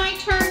 My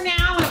turn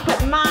now. I'm gonna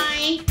put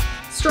my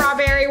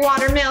strawberry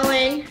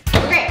watermelon.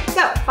 Okay,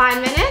 so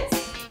 5 minutes.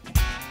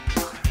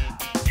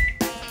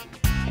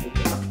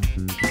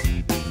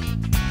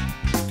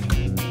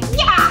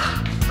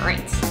 Yeah!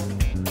 Great.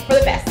 For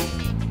the best.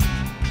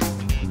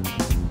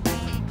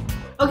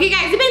 Okay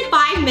guys, it's been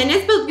 5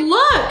 minutes, but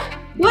look!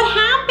 What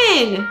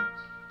happened?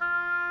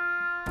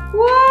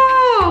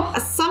 Whoa!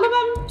 Some of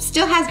them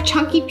still has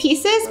chunky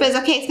pieces, but it's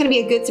okay, it's gonna be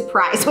a good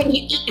surprise when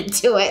you eat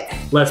into it.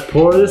 Let's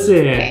pour this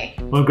in. Okay.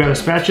 Want to grab a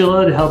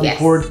spatula to help you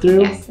pour it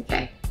through? Yes,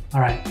 okay. All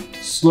right,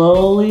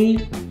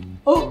 slowly.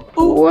 Oh,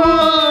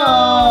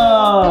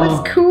 Whoa!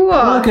 That's cool.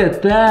 Look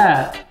at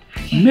that.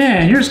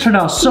 Man, yours turned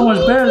out so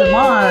much better than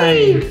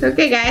mine.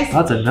 Okay, guys.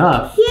 That's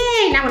enough.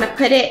 Yay! Now I'm gonna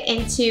put it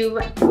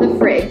into the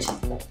fridge.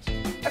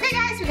 Okay,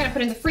 guys, we're gonna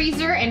put it in the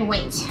freezer and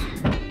wait.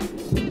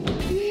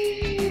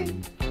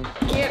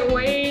 Can't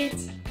wait.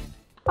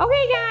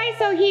 Okay, guys,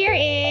 so here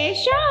is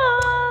Shion.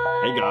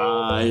 Hey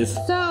guys.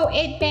 So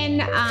it's been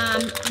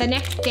the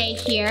next day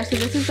here. So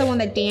this is the one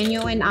that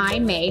Daniel and I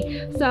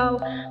made. So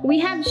we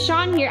have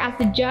Shion here as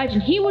the judge,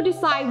 and he will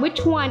decide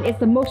which one is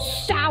the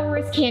most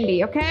sourest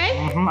candy, okay?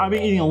 I've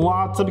been eating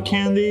lots of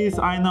candies.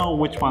 I know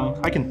which one.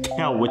 I can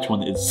tell which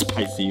one is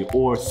spicy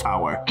or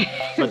sour.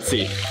 Let's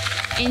see.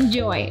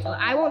 Enjoy.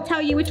 I won't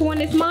tell you which one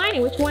is mine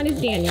and which one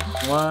is Daniel.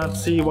 Let's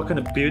see what kind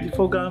of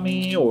beautiful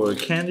gummy or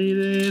candy it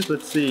is.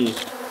 Let's see.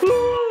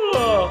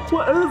 Oh,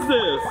 what is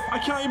this? I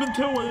can't even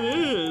tell what it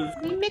is.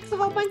 We mix a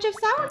whole bunch of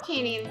sour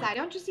candy inside.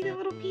 Don't you see the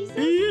little pieces?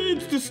 Yeah,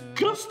 it's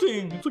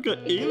disgusting. It's like an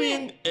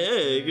alien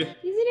egg. Isn't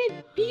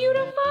it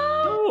beautiful?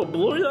 Oh,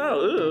 blow it out.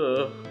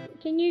 Ugh.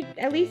 Can you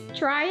at least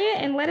try it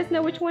and let us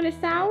know which one is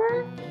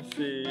sour? Let's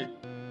see.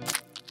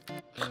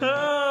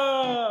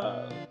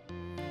 Ah.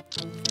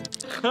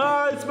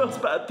 Ah, it smells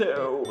bad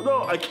too.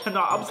 No, I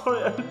cannot. I'm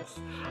sorry.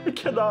 I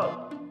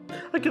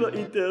cannot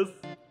eat this.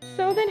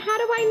 So then how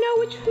do I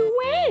know who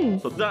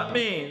wins? So that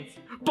means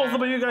both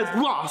of you guys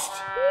lost.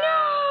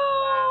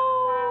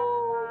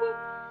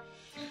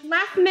 No!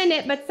 Last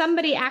minute, but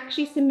somebody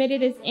actually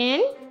submitted us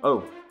in.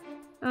 Oh.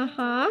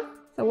 Uh-huh.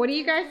 So what do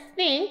you guys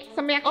think?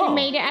 Somebody actually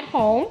made it at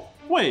home.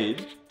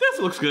 Wait, this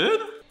looks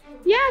good.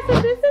 Yeah, so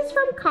this is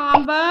from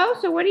Combo.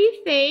 So what do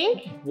you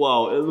think?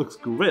 Wow, it looks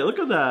great. Look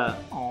at that.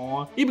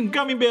 Aw, even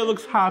Gummy Bear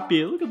looks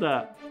happy. Look at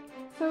that.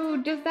 So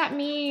does that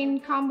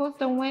mean Combo's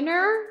the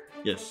winner?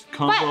 Yes,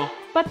 Combo.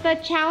 But the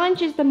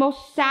challenge is the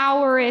most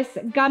sourest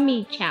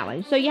gummy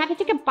challenge. So you have to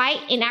take a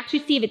bite and actually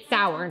see if it's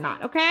sour or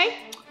not, okay?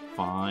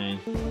 Fine.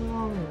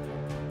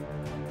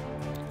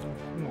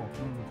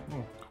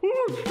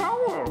 Ooh,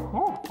 sour.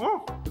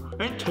 Oh.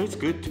 It tastes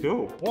good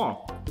too.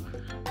 Wow.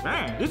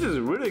 Man, this is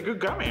a really good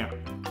gummy.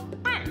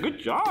 Man, good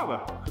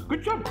job.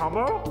 Good job,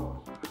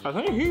 Combo. I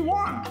think he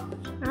won.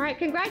 All right,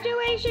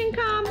 congratulations,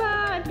 Combo.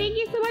 And thank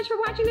you so much for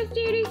watching the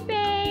Studio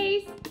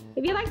Space.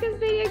 If you like this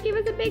video, give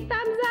us a big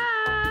thumbs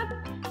up.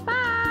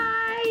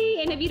 Bye.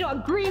 And if you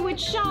don't agree with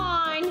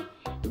Shion,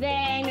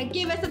 then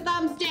give us a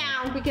thumbs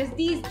down because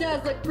these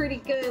does look pretty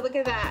good. Look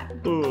at that.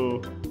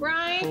 Oh.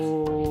 Right?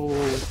 Oh.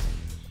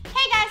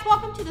 Hey guys,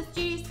 welcome to the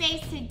Studio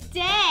Space.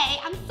 Today,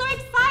 I'm so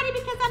excited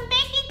because I'm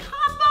making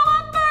Combo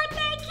a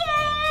birthday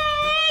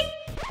cake.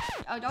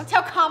 Oh, don't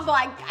tell Combo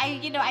I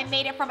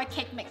made it from a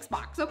cake mix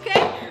box, okay?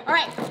 All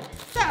right,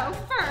 so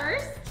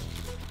first,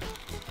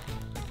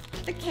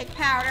 the cake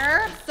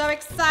powder. I'm so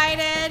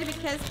excited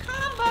because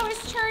Combo is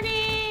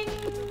turning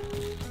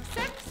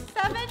 6,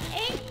 7,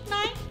 8,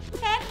 9,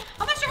 10.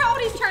 I'm not sure how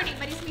old he's turning,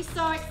 but he's gonna be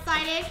so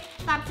excited.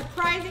 So I'm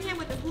surprising him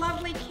with this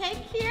lovely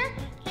cake here.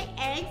 Cake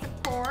eggs,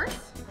 of course.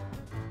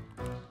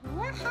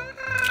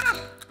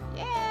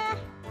 Yeah.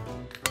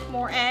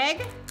 More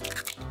egg.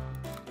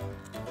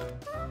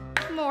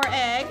 More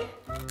egg.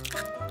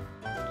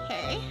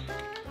 Okay.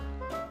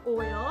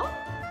 Oil.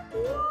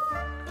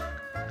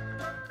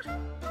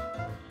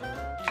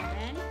 And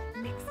then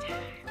mix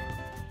time.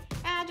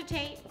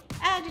 Agitate,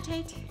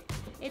 agitate.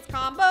 It's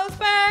Combo's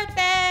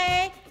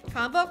birthday.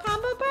 Combo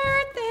birthday.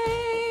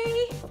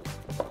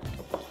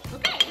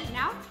 Okay,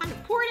 now time to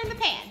pour it in the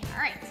pan.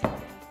 All right.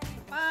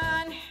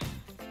 One.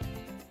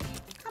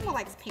 Combo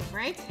likes pink,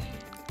 right?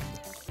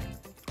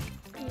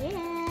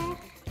 Yeah.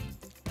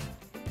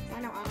 I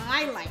know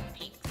I like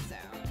pink, so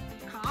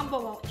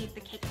Combo won't eat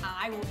the cake.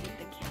 I will eat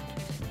the cake.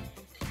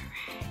 All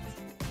right.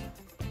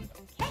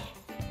 Okay.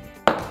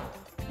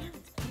 Now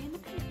let's put it in the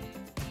pan.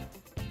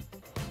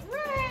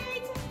 All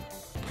right.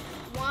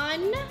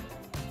 One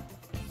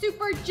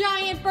super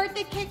giant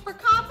birthday cake for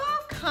Combo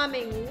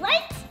coming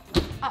right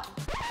up.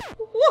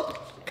 Woo!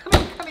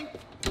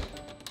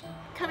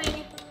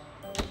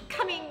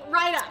 Coming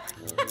right up.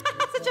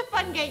 Such a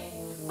fun game.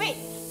 Wait,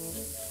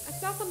 I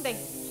saw something.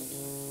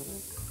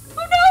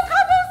 Oh no,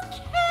 Combo's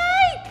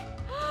cake!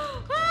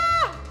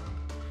 Ah!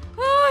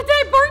 Oh, did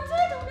I burn it?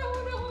 Oh no,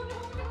 no, no,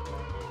 no.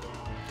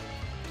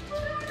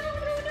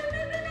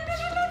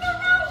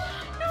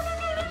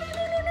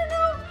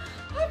 No.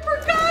 I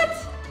forgot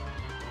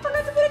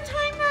to put a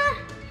timer.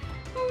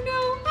 Oh no.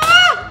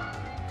 Ah!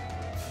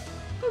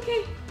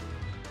 Okay,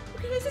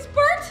 this is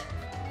burnt.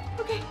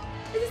 Okay,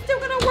 is it still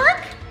gonna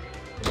work?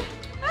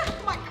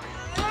 Come on.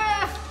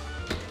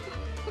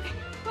 Okay.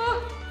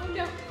 Oh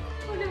no.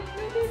 Oh no. No.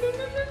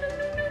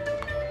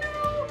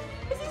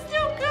 Is it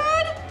still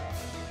good?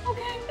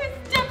 Okay,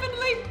 it's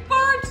definitely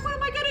burnt. What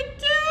am I gonna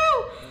do?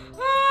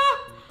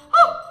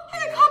 Oh, I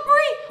got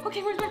Bri.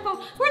 Okay, where's my phone?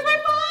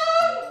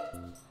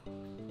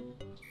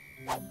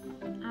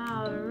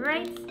 All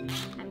right,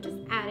 I'm just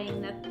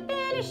adding the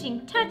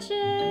finishing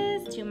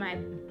touches to my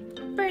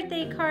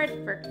birthday card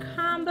for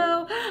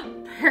Combo.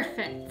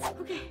 Perfect.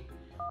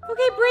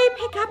 Okay, Bri,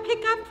 pick up,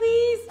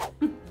 please.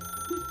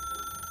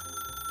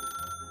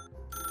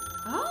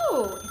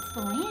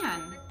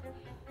 Luann.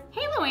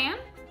 Hey, Luann.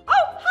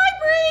 Oh, hi,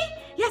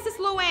 Bri. Yes, it's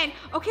Luann.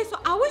 Okay, so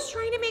I was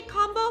trying to make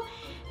Combo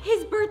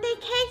his birthday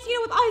cakes, you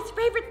know, with all his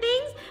favorite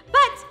things,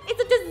 but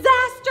it's a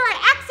disaster.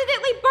 I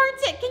accidentally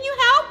burnt it. Can you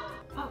help?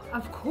 Oh,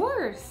 of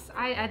course.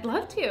 I'd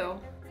love to.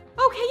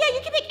 Okay, yeah,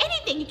 you can make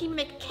anything. You can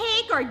make a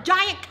cake or a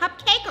giant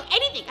cupcake or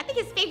anything. I think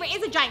his favorite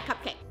is a giant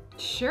cupcake.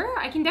 Sure,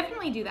 I can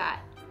definitely do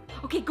that.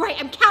 Okay, great.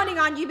 I'm counting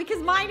on you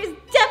because mine is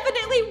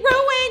definitely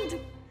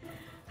ruined.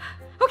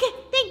 Okay,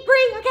 thanks,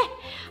 Bri. Okay,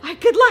 all right,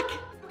 good luck.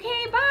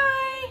 Okay,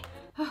 bye.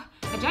 Oh,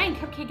 a giant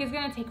cupcake is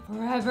gonna take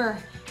forever.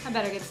 I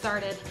better get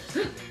started.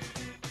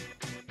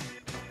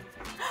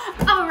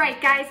 All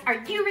right, guys,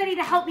 are you ready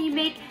to help me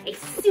make a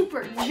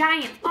super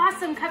giant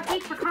awesome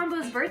cupcake for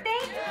Combo's birthday?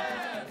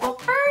 Well,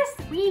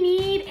 first we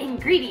need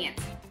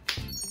ingredients.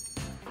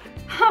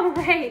 All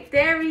right,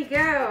 there we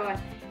go.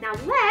 Now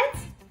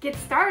let's get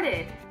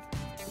started.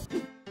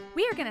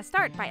 We are gonna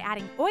start by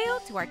adding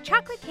oil to our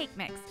chocolate cake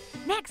mix.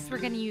 Next, we're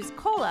gonna use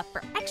cola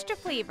for extra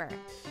flavor.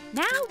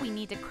 Now we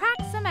need to crack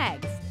some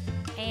eggs.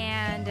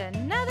 And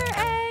another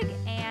egg,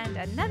 and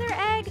another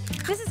egg.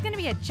 This is gonna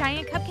be a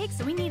giant cupcake,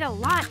 so we need a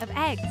lot of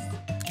eggs.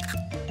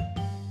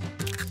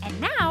 And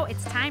now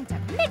it's time to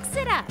mix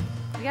it up.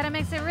 We gotta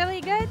mix it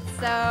really good,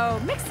 so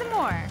mix some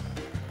more.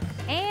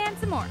 And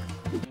some more.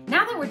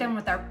 Now that we're done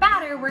with our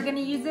batter, we're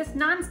gonna use this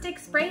non-stick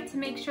spray to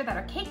make sure that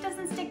our cake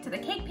doesn't stick to the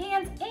cake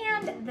pans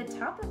and the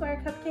top of our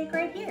cupcake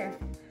right here.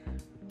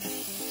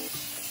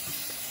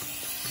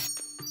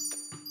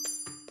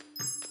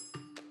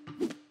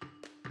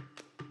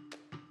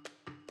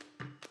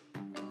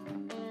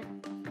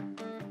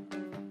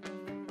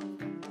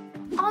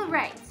 All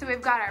right, so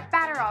we've got our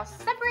batter all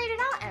separated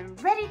out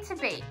and ready to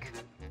bake.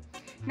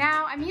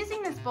 Now, I'm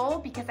using this bowl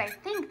because I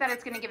think that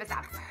it's gonna give us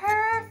that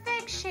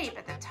perfect shape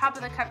at the top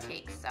of the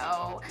cupcake.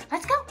 So,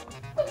 let's go.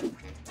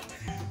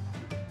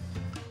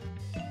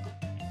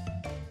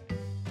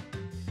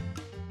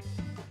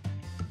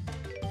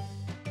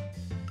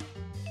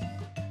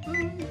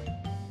 Boom,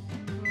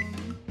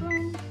 boom,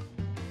 boom.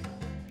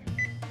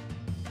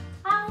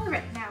 All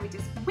right, now we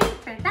just wait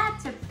for that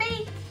to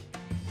bake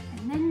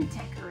and then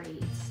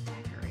decorate.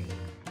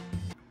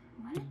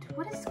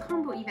 What is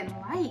Combo even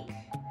like?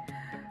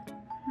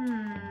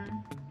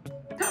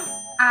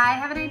 I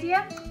have an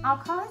idea. I'll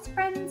call his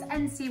friends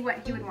and see what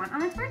he would want on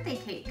his birthday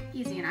cake.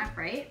 Easy enough,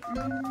 right?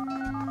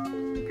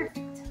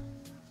 Perfect.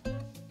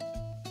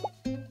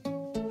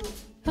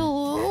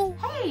 Hello?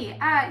 Hey,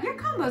 you're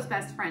Combo's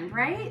best friend,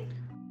 right?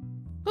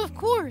 Of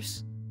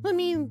course. I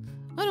mean,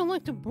 I don't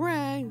like to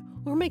brag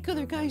or make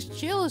other guys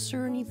jealous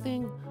or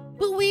anything,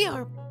 but we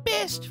are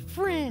best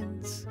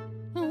friends.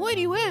 Why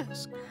do you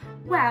ask?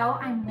 Well,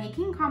 I'm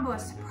making Combo a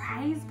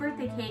surprise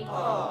birthday cake,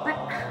 but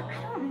I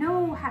don't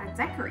know how to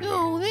decorate it.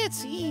 Oh,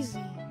 that's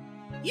easy.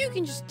 You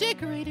can just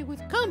decorate it with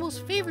Combo's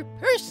favorite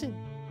person.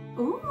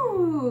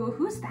 Ooh,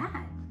 who's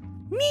that?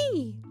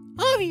 Me,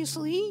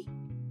 obviously.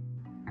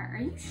 Are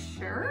you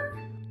sure?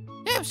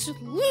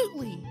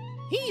 Absolutely.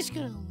 He's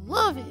gonna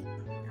love it.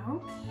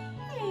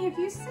 Okay, if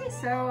you say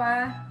so,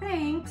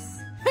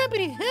 thanks.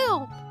 Happy to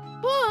help.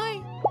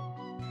 Bye.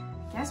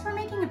 Guess we're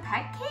making a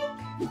pet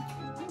cake?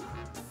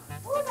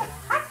 Ooh, that's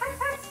hot, hot,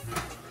 hot.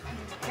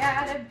 You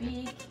gotta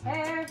be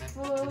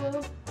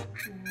careful.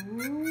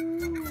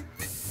 Ooh.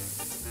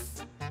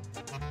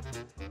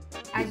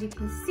 As you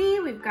can see,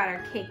 we've got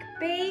our cake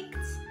baked.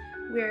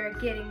 We're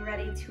getting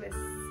ready to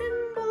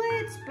assemble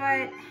it,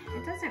 but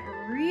it doesn't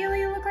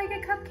really look like a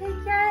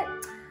cupcake yet.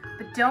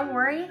 But don't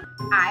worry,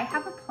 I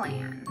have a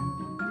plan.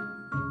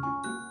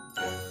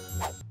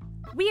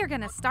 We are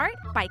gonna start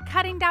by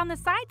cutting down the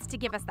sides to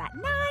give us that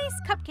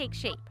nice cupcake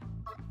shape.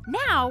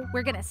 Now,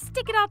 we're gonna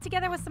stick it all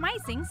together with some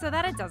icing so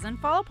that it doesn't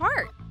fall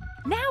apart.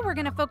 Now we're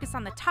gonna focus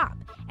on the top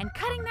and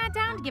cutting that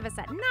down to give us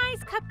that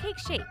nice cupcake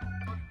shape.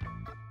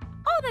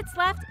 All that's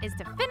left is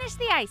to finish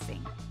the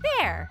icing.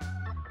 There!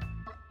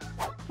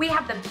 We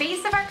have the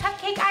base of our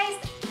cupcake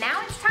iced. Now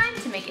it's time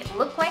to make it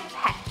look like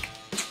Peck.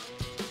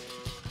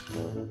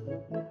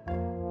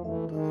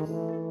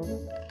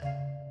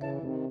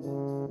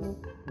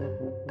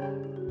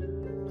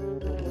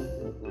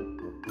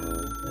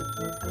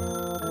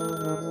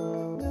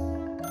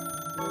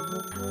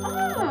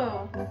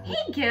 Oh,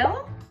 hey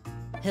Gil.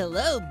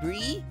 Hello,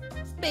 Bri.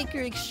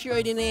 Baker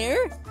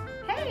extraordinaire.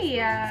 Hey,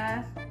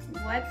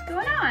 what's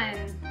going on?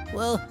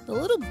 Well, a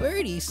little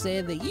birdie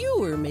said that you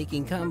were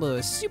making Combo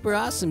a super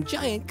awesome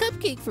giant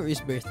cupcake for his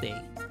birthday.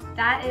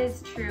 That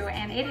is true,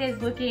 and it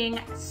is looking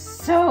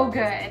so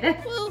good.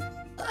 Well,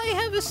 I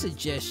have a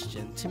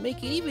suggestion to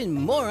make it even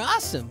more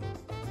awesome.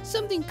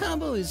 Something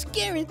Combo is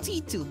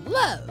guaranteed to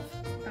love.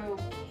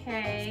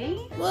 Okay.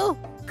 Well,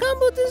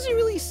 Combo doesn't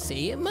really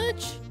say it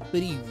much,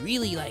 but he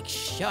really likes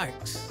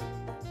sharks.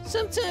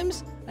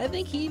 Sometimes I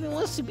think he even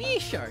wants to be a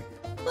shark,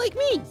 like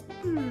me.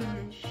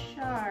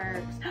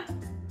 Sharks.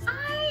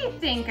 I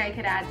think I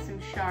could add some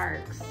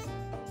sharks.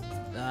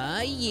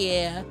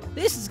 Yeah.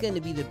 This is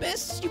gonna be the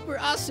best super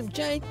awesome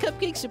giant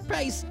cupcake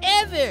surprise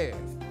ever!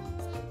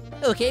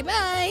 Okay,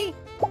 bye!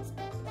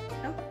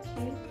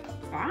 Okay,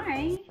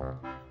 bye.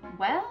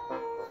 Well,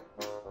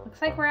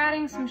 Looks like we're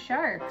adding some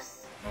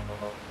sharks.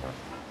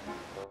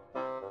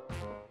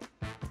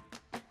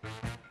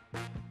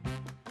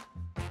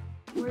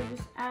 We're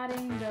just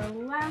adding the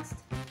last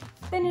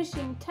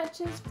finishing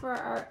touches for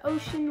our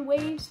ocean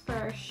waves for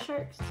our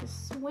sharks to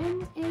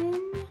swim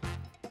in.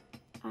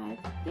 I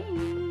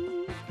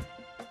think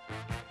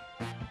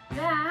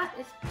that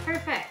is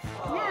perfect.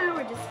 Now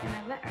we're just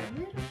gonna let our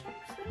little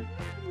sharks swim.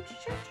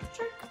 Shark,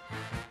 shark,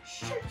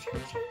 shark,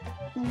 shark,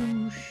 shark.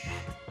 Whoosh.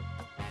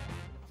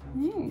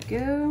 There you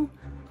go.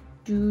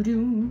 Doo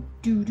doo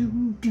doo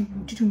doo doo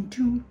doo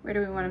doo. Where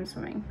do we want him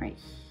swimming? Right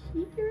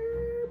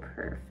here.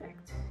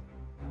 Perfect.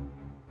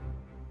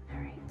 All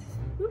right.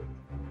 Whoop.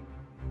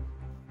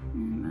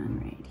 And one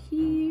right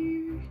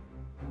here.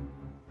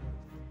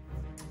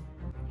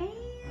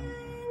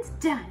 And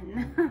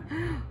done.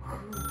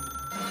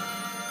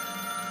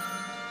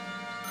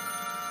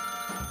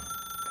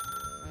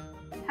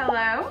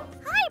 Hello?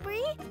 Hi,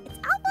 Bri. It's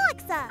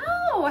Alexa.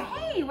 Oh,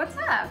 hey, what's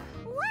up?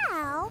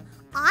 Well,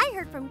 I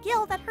heard from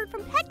Gil that heard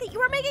from Peck that you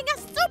were making a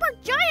super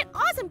giant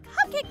awesome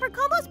cupcake for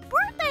Combo's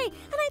birthday,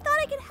 and I thought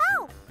I could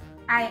help.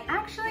 I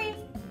actually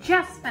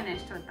just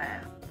finished with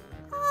it.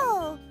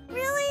 Oh,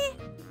 really?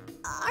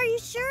 Are you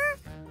sure?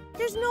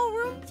 There's no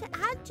room to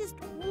add just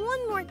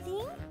one more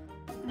thing?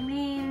 I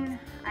mean,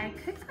 I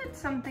could put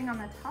something on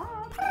the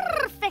top.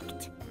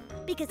 Perfect!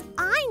 Because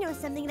I know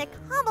something that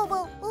Combo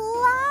will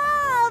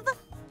love!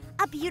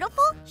 A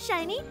beautiful,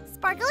 shiny,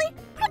 sparkly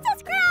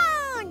princess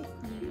crown!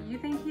 You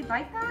think he'd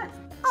like that?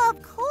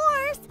 Of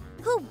course!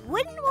 Who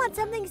wouldn't want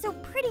something so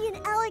pretty and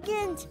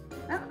elegant?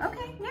 Oh,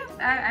 okay,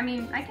 yeah. I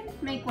mean, I can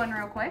make one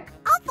real quick.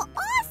 Oh,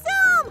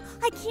 awesome!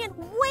 I can't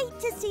wait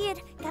to see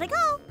it. Gotta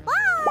go.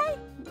 Bye!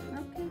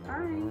 Okay,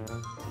 bye.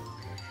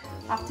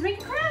 Off to make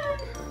a crown.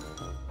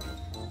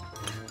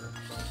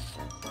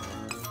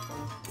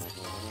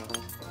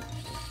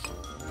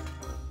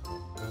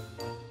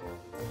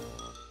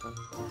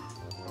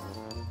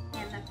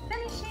 And the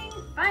finishing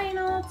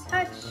final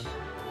touch.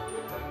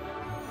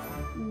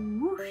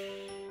 Whoosh.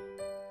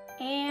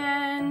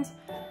 And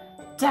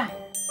done.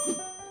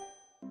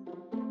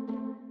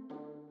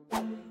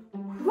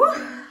 Whew.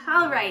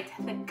 All right,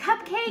 the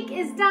cupcake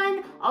is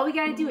done. All we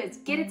gotta do is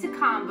get it to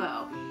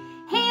Combo.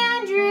 Hey,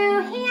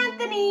 Andrew, hey,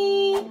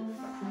 Anthony.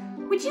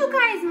 Would you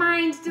guys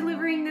mind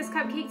delivering this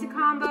cupcake to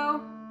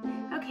Combo?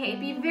 Okay,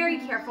 be very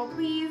careful,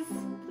 please.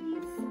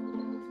 Please.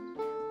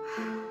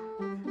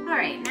 All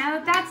right, now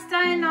that that's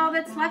done, all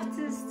that's left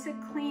is to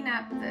clean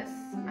up this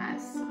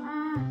mess.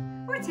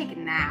 Or take a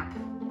nap.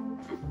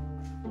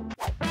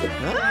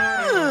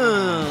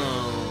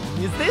 Oh,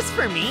 is this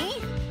for me?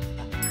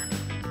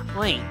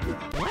 Wait,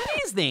 what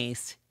is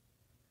this?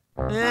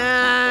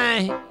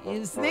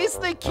 Is this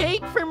the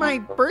cake for my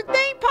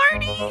birthday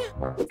party?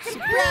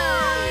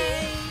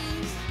 Surprise!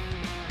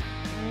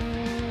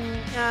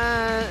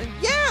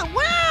 Yeah,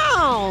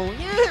 wow,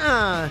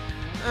 yeah.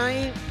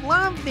 I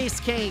love this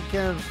cake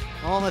of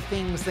all the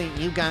things that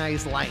you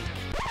guys like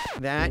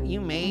that you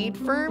made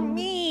for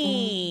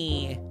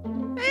me.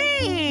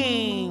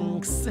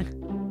 Thanks.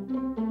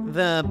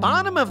 The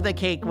bottom of the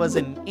cake was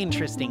an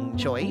interesting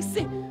choice.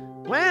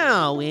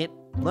 Wow, it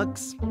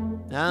looks,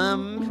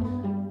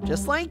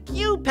 just like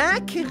you,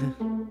 Peck.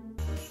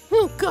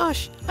 Oh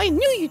gosh, I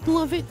knew you'd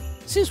love it,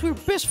 since we're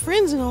best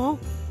friends and all.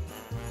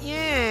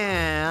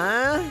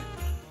 Yeah.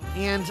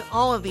 And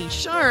all of these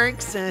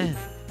sharks,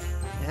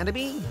 had to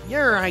be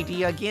your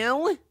idea,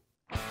 Gil.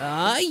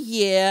 Aw,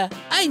 yeah.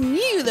 I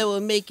knew that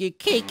would make your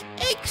cake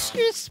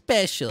extra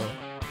special.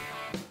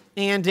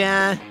 And,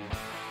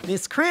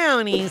 this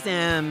crown is,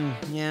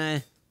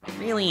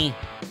 really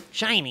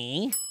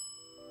shiny.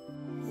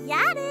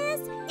 Yeah, it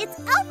is. It's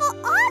Alpha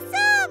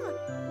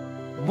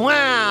Awesome!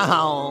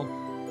 Wow!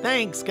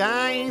 Thanks,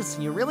 guys.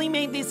 You really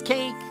made this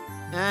cake,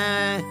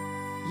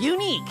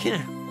 unique.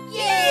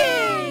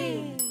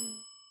 Yay!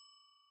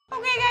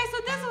 Okay, guys, so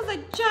this was a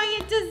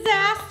giant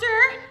disaster.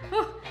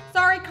 Oh,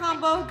 sorry,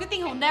 Combo. Good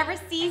thing he'll never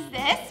sees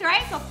this,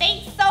 right? So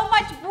thanks so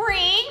much,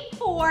 Bri,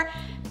 for,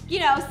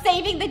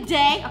 saving the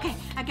day. Okay,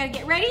 I gotta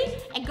get ready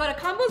and go to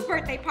Combo's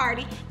birthday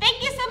party.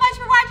 Thank you so much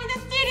for watching the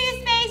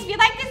Studio Space. If you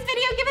like this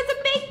video, give us a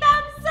big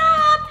thumbs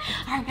up.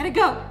 All right, I gotta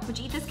go. Would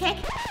you eat this cake?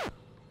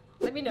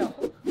 Let me know.